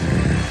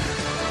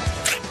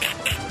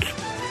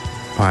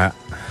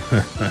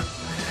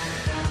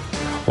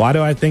 Why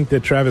do I think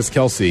that Travis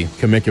Kelce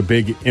can make a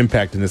big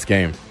impact in this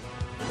game?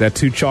 That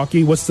too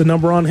chalky? What's the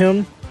number on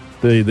him?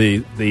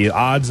 The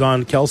odds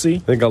on Kelce? I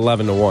think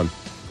 11-1.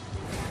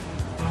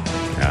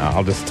 Yeah,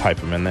 I'll just type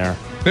him in there.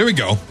 There we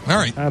go. All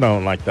right. I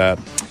don't like that.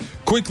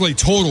 Quickly,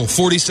 total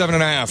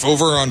 47.5.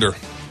 Over or under?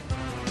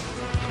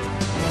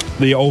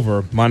 The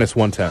over, minus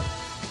 110.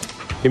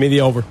 Give me the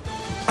over.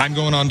 I'm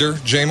going under.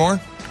 Jay Moore?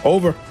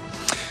 Over.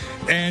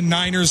 And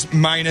Niners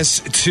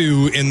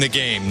 -2 in the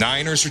game.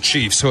 Niners or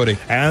Chiefs, Hoodie?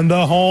 And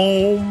the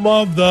home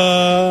of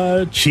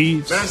the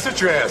Chiefs. Man,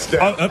 sit your ass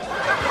down.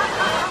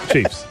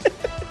 Chiefs.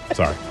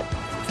 Sorry.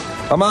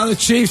 I'm on the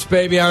Chiefs,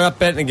 baby. I'm not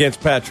betting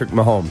against Patrick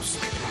Mahomes.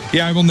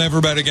 Yeah, I will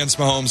never bet against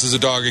Mahomes as a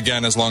dog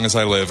again as long as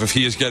I live. If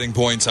he is getting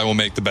points, I will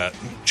make the bet.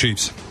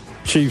 Chiefs.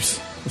 Chiefs.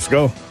 Let's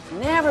go.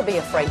 Never be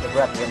afraid to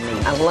rub your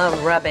meat. I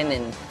love rubbing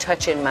and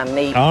touching my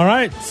meat. All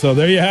right, so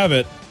there you have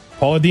it.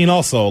 Paula Dean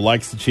also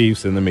likes the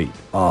Chiefs and the meat.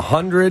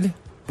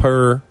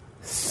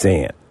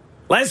 100%.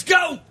 Let's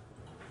go!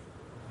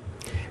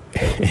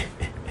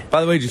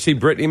 By the way, did you see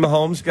Brittany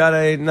Mahomes got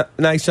a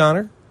nice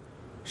honor?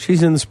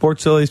 She's in the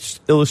Sports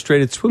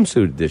Illustrated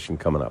swimsuit edition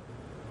coming up.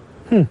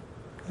 How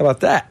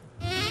about that?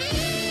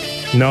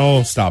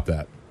 No, stop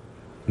that.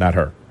 Not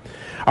her.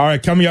 All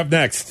right, coming up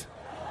next.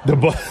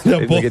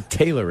 Get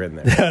Taylor in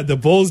there. The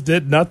Bulls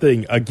did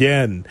nothing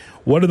again.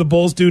 What do the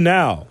Bulls do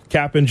now?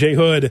 Kap and J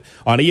Hood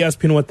on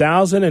ESPN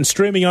 1000 and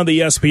streaming on the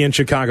ESPN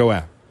Chicago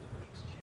app.